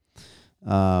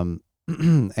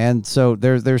 And so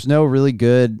there's no really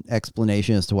good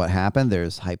explanation as to what happened.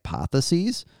 There's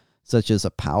hypotheses such as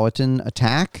a Powhatan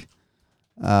attack,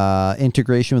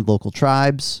 integration with local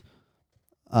tribes,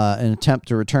 an attempt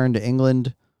to return to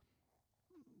England,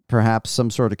 perhaps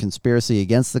some sort of conspiracy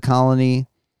against the colony,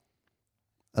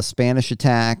 a Spanish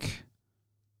attack.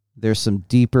 There's some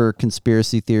deeper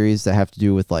conspiracy theories that have to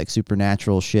do with like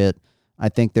supernatural shit. I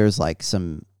think there's like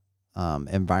some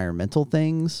environmental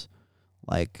things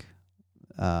like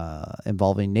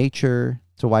involving nature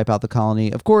to wipe out the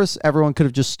colony. Of course, everyone could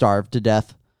have just starved to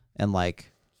death and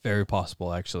like, Very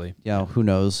possible, actually. who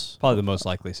knows? Probably the most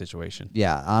likely situation.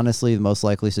 Yeah, honestly, the most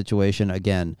likely situation.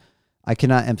 Again, I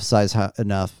cannot emphasize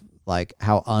enough like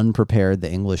how unprepared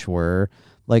the English were.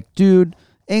 Like, dude,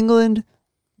 England,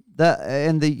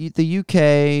 and the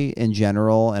UK in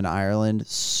general and Ireland,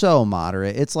 so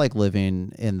moderate. It's like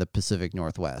living in the Pacific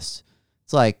Northwest.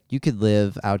 It's like you could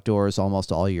live outdoors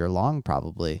almost all year long,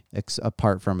 probably,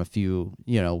 apart from a few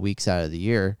weeks out of the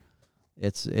year.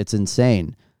 It's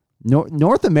insane.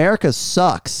 North America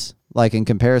sucks. Like in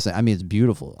comparison, I mean it's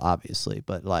beautiful, obviously,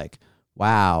 but like,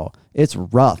 wow, it's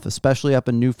rough, especially up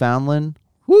in Newfoundland.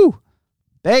 Whoo,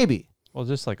 baby. Well,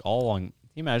 just like all along, can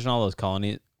you imagine all those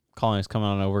colonies coming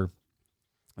on over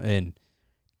and,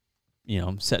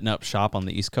 setting up shop on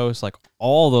the East Coast? Like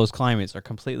all those climates are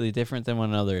completely different than one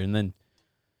another. And then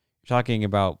you're talking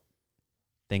about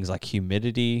things like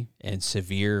humidity and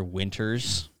severe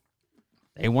winters.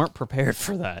 They weren't prepared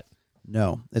for that.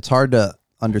 No, it's hard to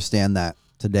understand that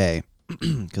today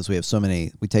because we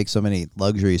take so many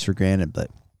luxuries for granted,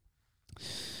 but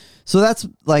so that's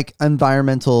like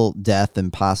environmental death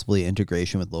and possibly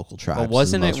integration with local tribes. But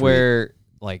wasn't it where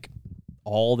like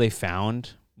all they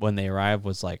found when they arrived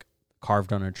was like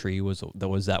carved on a tree was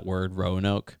that word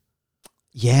Roanoke?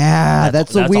 Yeah,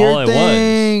 that's a all weird it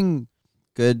thing.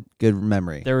 Good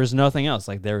memory. There was nothing else.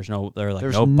 Like there was no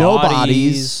no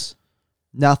bodies.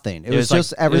 Nothing. It was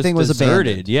just like, everything was deserted.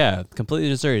 Abandoned. Yeah, completely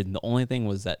deserted. And the only thing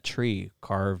was that tree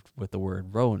carved with the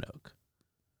word Roanoke.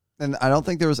 And I don't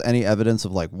think there was any evidence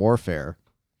of like warfare.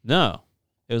 No,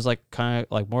 it was like kind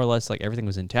of like more or less like everything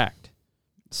was intact.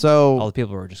 So All the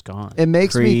people were just gone. it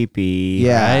makes me Creepy.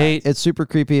 Yeah, right? it's super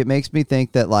creepy. It makes me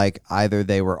think that like either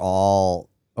they were all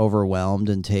overwhelmed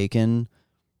and taken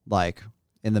like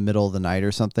in the middle of the night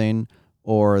or something,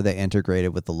 or they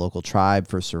integrated with the local tribe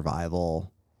for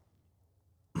survival.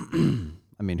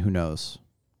 I mean, who knows?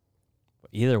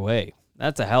 Either way,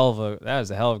 that was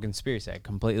a hell of a conspiracy. I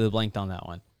completely blanked on that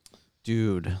one.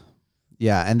 Dude.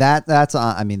 Yeah, and that's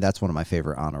I mean, that's one of my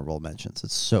favorite honorable mentions.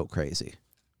 It's so crazy.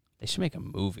 They should make a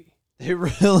movie They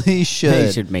really should.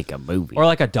 They should make a movie. or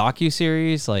like a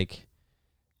docu-series. Like,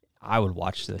 I would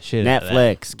watch the shit out of that.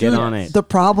 Netflix, get Dude, on it. The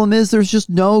problem is there's just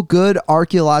no good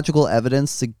archaeological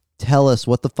evidence to tell us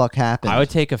what the fuck happened. I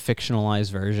would take a fictionalized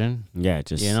version. Yeah,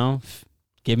 just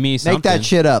Give me something. Make that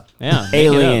shit up. Yeah, make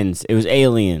aliens. It was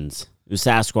aliens. It was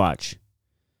Sasquatch.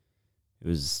 It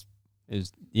was It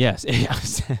was yes. it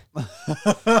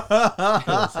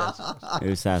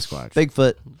was Sasquatch.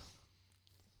 Bigfoot.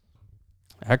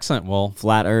 Excellent. Well,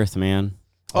 Flat Earth, man.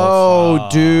 Oh,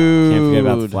 fuck. dude. Can't forget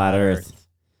about the flat Earth.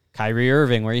 Kyrie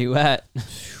Irving, where you at?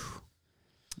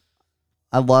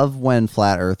 I love when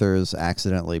flat earthers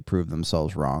accidentally prove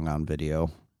themselves wrong on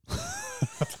video.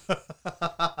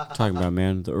 Talking about,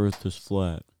 man, the Earth is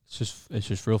flat. It's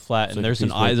just real flat, It's and like a there's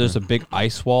piece of paper. there's a big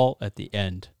ice wall at the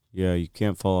end. Yeah, you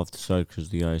can't fall off the side because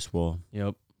of the ice wall.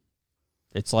 Yep.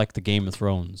 It's like the Game of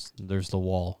Thrones. There's the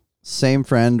wall. Same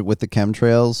friend with the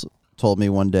chemtrails told me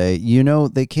one day,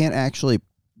 they can't actually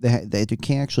they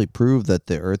can't actually prove that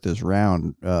the Earth is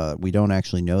round. We don't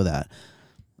actually know that.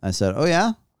 I said, "Oh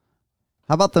yeah,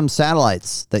 how about them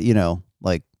satellites that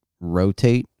like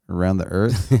rotate around the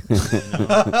Earth?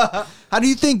 How do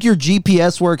you think your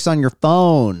GPS works on your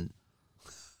phone?"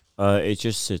 It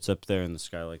just sits up there in the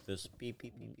sky like this. Beep,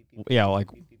 beep, beep, beep, beep, Yeah,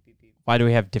 like beep, beep, beep, beep. why do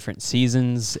we have different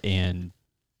seasons and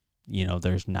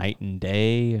there's night and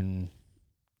day and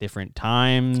different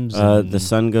times? The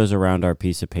sun goes around our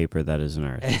piece of paper that is an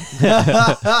Earth.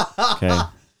 Okay,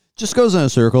 Just goes in a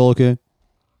circle, okay?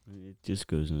 it just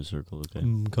goes in a circle. Okay.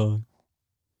 Okay.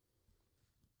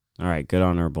 All right. Good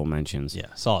honorable mentions.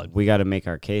 Yeah, solid. We got to make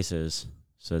our cases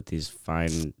so that these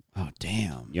fine Oh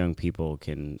damn! young people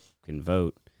can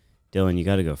vote. Dylan, you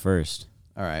got to go first.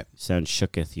 All right, Sound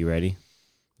shooketh. You ready?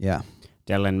 yeah.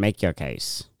 Dylan, make your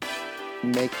case.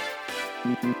 make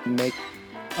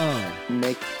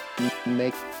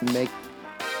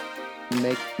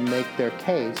their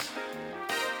case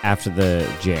After the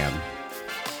jam,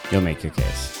 you'll make your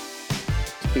case.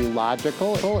 to be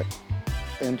logical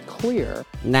and clear.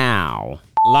 Now.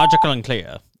 Logical and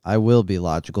clear. I will be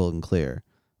logical and clear.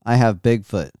 I have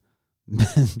Bigfoot,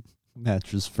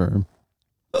 mattress firm,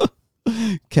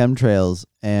 chemtrails,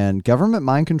 and government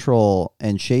mind control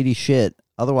and shady shit,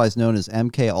 otherwise known as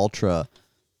MK Ultra,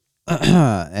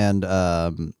 and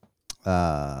the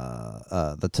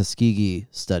Tuskegee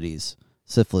studies,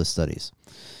 syphilis studies.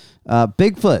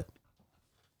 Bigfoot,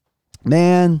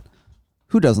 man,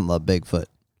 who doesn't love Bigfoot?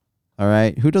 All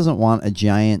right, who doesn't want a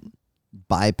giant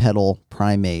bipedal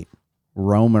primate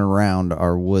roaming around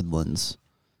our woodlands?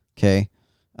 Okay,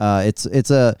 it's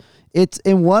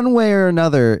in one way or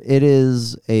another, it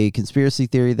is a conspiracy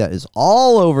theory that is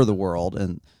all over the world,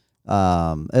 and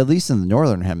at least in the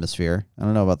northern hemisphere. I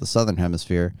don't know about the southern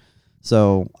hemisphere.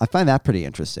 So I find that pretty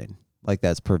interesting. Like,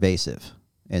 that's pervasive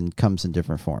and comes in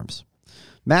different forms.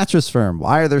 Mattress firm.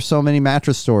 Why are there so many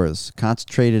mattress stores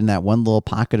concentrated in that one little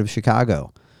pocket of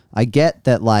Chicago? I get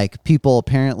that, like, people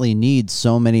apparently need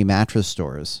so many mattress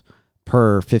stores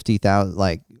per 50,000,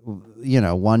 like,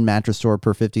 one mattress store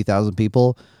per 50,000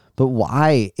 people. But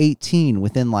why 18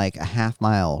 within like a half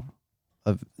mile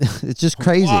of? It's just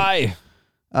crazy. Why?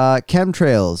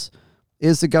 Chemtrails.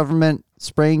 Is the government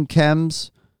spraying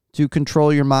chems to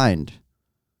control your mind?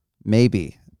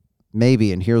 Maybe.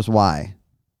 And here's why.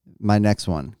 My next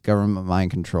one: government mind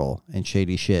control and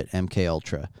shady shit. MK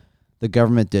Ultra. The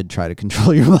government did try to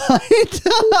control your mind.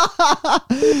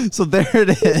 So there it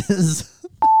is.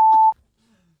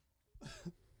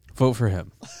 Vote for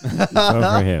him. Vote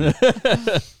for him.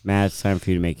 Matt, it's time for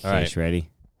you to make your All case. right. Ready?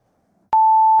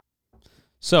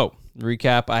 So,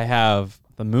 recap, I have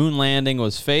the moon landing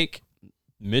was fake,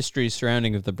 mysteries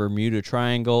surrounding the Bermuda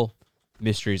Triangle,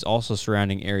 mysteries also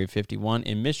surrounding Area 51,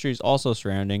 and mysteries also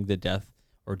surrounding the death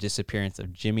or disappearance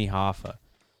of Jimmy Hoffa.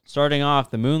 Starting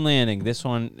off, the moon landing, this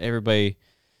one, everybody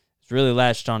is really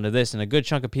latched onto this, and a good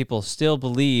chunk of people still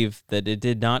believe that it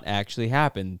did not actually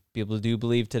happen. People do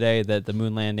believe today that the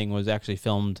moon landing was actually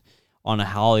filmed on a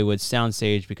Hollywood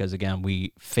soundstage because, again,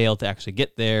 we failed to actually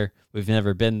get there. We've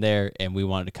never been there, and we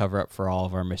wanted to cover up for all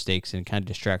of our mistakes and kind of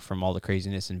distract from all the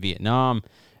craziness in Vietnam,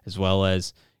 as well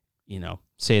as,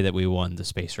 say that we won the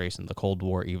space race in the Cold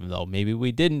War, even though maybe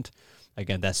we didn't.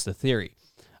 again, that's the theory.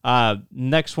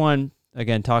 Next one,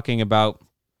 again, talking about,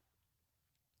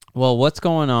 well, what's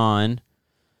going on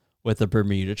with the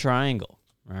Bermuda Triangle,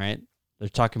 right? They're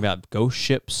talking about ghost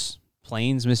ships,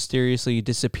 planes mysteriously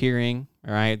disappearing,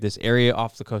 all right? This area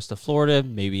off the coast of Florida,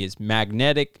 maybe it's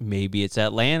magnetic, maybe it's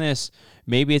Atlantis,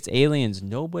 maybe it's aliens.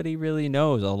 Nobody really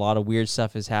knows. A lot of weird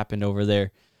stuff has happened over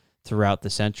there throughout the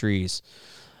centuries.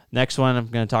 Next one I'm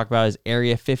going to talk about is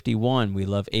Area 51. We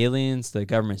love aliens. The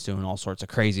government's doing all sorts of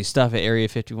crazy stuff at Area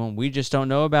 51. We just don't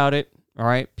know about it, all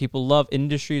right? People love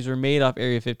industries are made off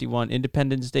Area 51.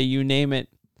 Independence Day, you name it.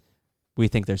 We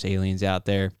think there's aliens out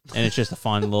there, and it's just a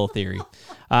fun little theory.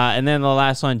 And then the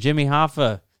last one, Jimmy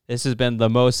Hoffa. This has been the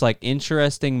most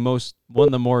interesting, one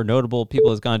of the more notable people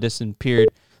has gone disappeared.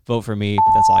 Vote for me.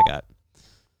 That's all I got.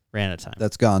 Ran out of time.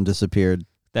 That's gone, disappeared.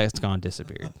 That's gone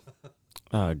disappeared.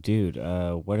 Oh, dude.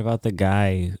 What about the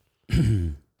guy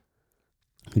who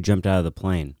jumped out of the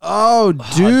plane? Oh, dude.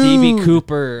 DB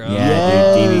Cooper.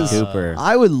 Yeah, dude, Yes. DB Cooper.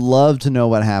 I would love to know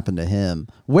what happened to him.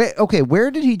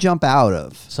 Where did he jump out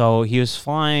of? So he was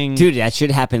flying. Dude, that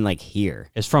should happen here.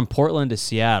 It's from Portland to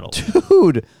Seattle.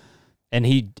 Dude. And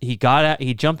he got out.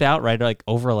 He jumped out right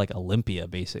over Olympia,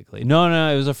 basically. No,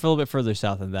 it was a little bit further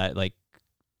south than that. Like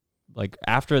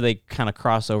after they kind of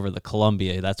cross over the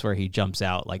Columbia, that's where he jumps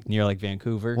out, near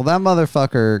Vancouver. Well, that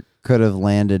motherfucker could have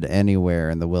landed anywhere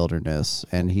in the wilderness,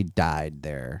 and he died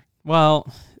there.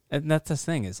 Well, and that's the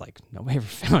thing is nobody ever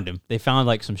found him. They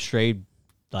found some strayed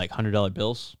 $100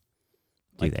 bills,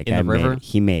 Dude, that in guy the river.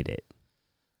 he made it.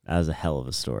 That was a hell of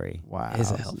a story. Wow.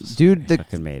 Is a hell of a Dude,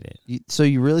 Fucking made it. so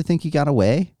you really think he got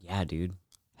away? Yeah, dude.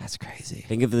 That's crazy.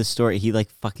 Think of the story. He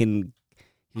he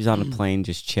was on a plane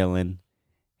just chilling.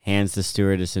 Hands the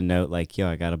stewardess a note yo,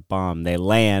 I got a bomb. They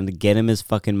land, get him his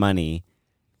fucking money,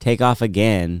 take off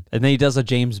again. And then he does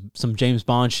some James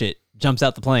Bond shit, jumps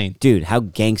out the plane, Dude, how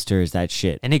gangster is that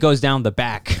shit? and he goes down the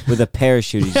back. With a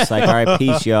parachute, he's just all right,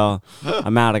 peace, y'all.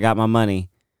 I'm out. I got my money.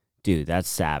 Dude, that's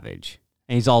savage.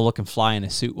 And he's all looking fly in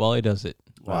a suit while he does it.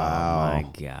 Wow. Oh, my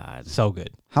God. So good.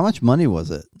 How much money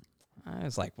was it?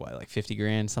 It's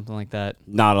 $50,000, something like that.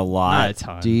 Not a lot. Not a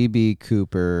ton. DB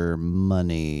Cooper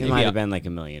money. It might have been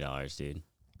 $1 million, dude.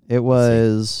 It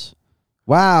was,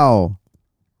 wow.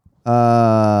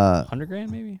 100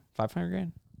 grand, maybe 500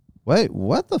 grand. Wait,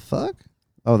 what the fuck?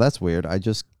 Oh, that's weird. I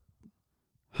just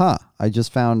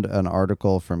found an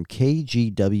article from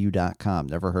KGW.com.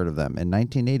 Never heard of them. In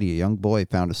 1980, a young boy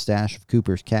found a stash of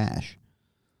Cooper's cash.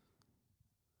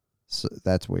 So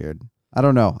that's weird. I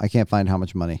don't know. I can't find how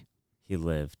much money. He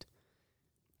lived.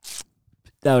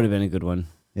 That would have been a good one.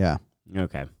 Yeah.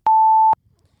 Okay.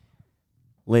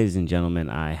 Ladies and gentlemen,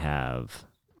 I have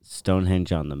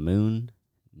Stonehenge on the moon,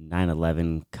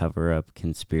 9/11 cover-up,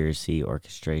 conspiracy,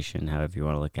 orchestration, however you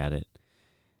want to look at it,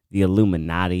 the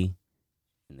Illuminati,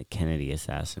 and the Kennedy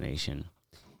assassination.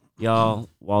 Y'all,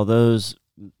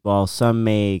 while some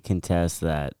may contest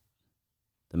that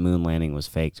the moon landing was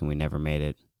faked and we never made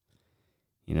it,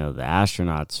 the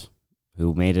astronauts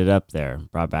who made it up there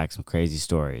brought back some crazy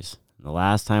stories. And the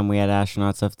last time we had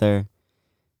astronauts up there,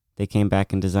 they came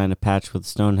back and designed a patch with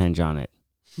Stonehenge on it.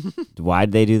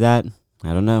 Why'd they do that?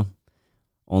 I don't know.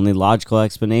 Only logical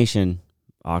explanation,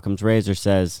 Occam's razor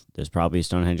says there's probably a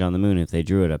Stonehenge on the moon if they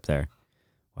drew it up there.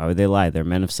 Why would they lie? They're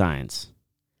men of science.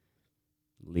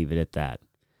 Leave it at that.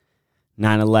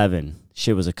 9/11,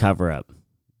 shit was a cover-up.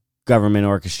 Government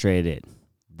orchestrated it.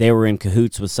 They were in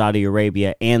cahoots with Saudi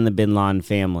Arabia and the Bin Laden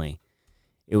family.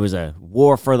 It was a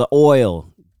war for the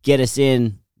oil. Get us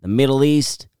in the Middle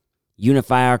East,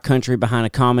 unify our country behind a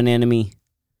common enemy.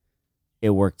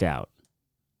 It worked out.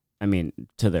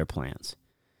 To their plans.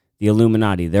 The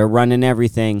Illuminati, they're running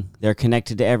everything. They're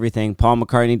connected to everything. Paul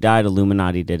McCartney died,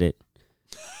 Illuminati did it.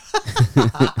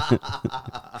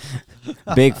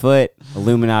 Bigfoot,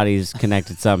 Illuminati's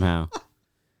connected somehow.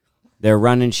 They're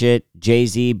running shit.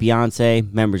 Jay-Z,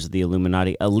 Beyonce, members of the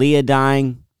Illuminati. Aaliyah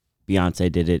dying,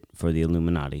 Beyonce did it for the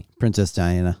Illuminati. Princess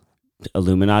Diana.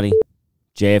 Illuminati.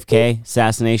 JFK,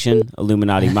 assassination,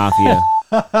 Illuminati, mafia.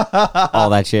 All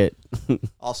that shit.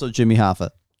 Also Jimmy Hoffa.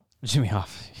 Jimmy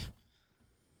Hoffa.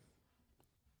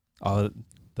 Oh,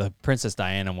 the Princess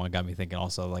Diana one got me thinking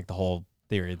also the whole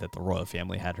theory that the royal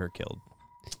family had her killed.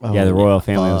 Yeah, the royal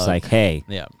family was fuck. like, hey,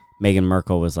 Yeah. Meghan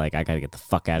Merkel was like, I got to get the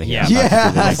fuck out of here. Yeah. I'm about to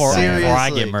do the Yeah, next Before, thing. before I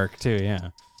get seriously. murked too, yeah.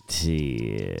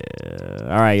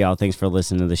 Yeah. All right, y'all. Thanks for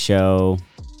listening to the show.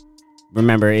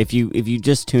 Remember, if you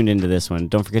just tuned into this one,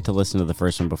 don't forget to listen to the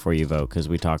first one before you vote because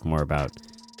we talk more about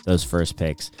those first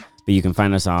picks. But you can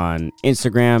find us on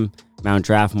Instagram, Mount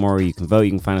Draftmore. You can vote.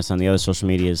 You can find us on the other social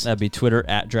medias. That'd be Twitter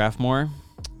 @Draftmore.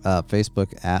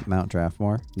 Facebook @Mount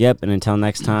Draftmore. Yep. And until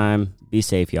next time, Be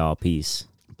safe, y'all. Peace.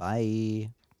 Bye.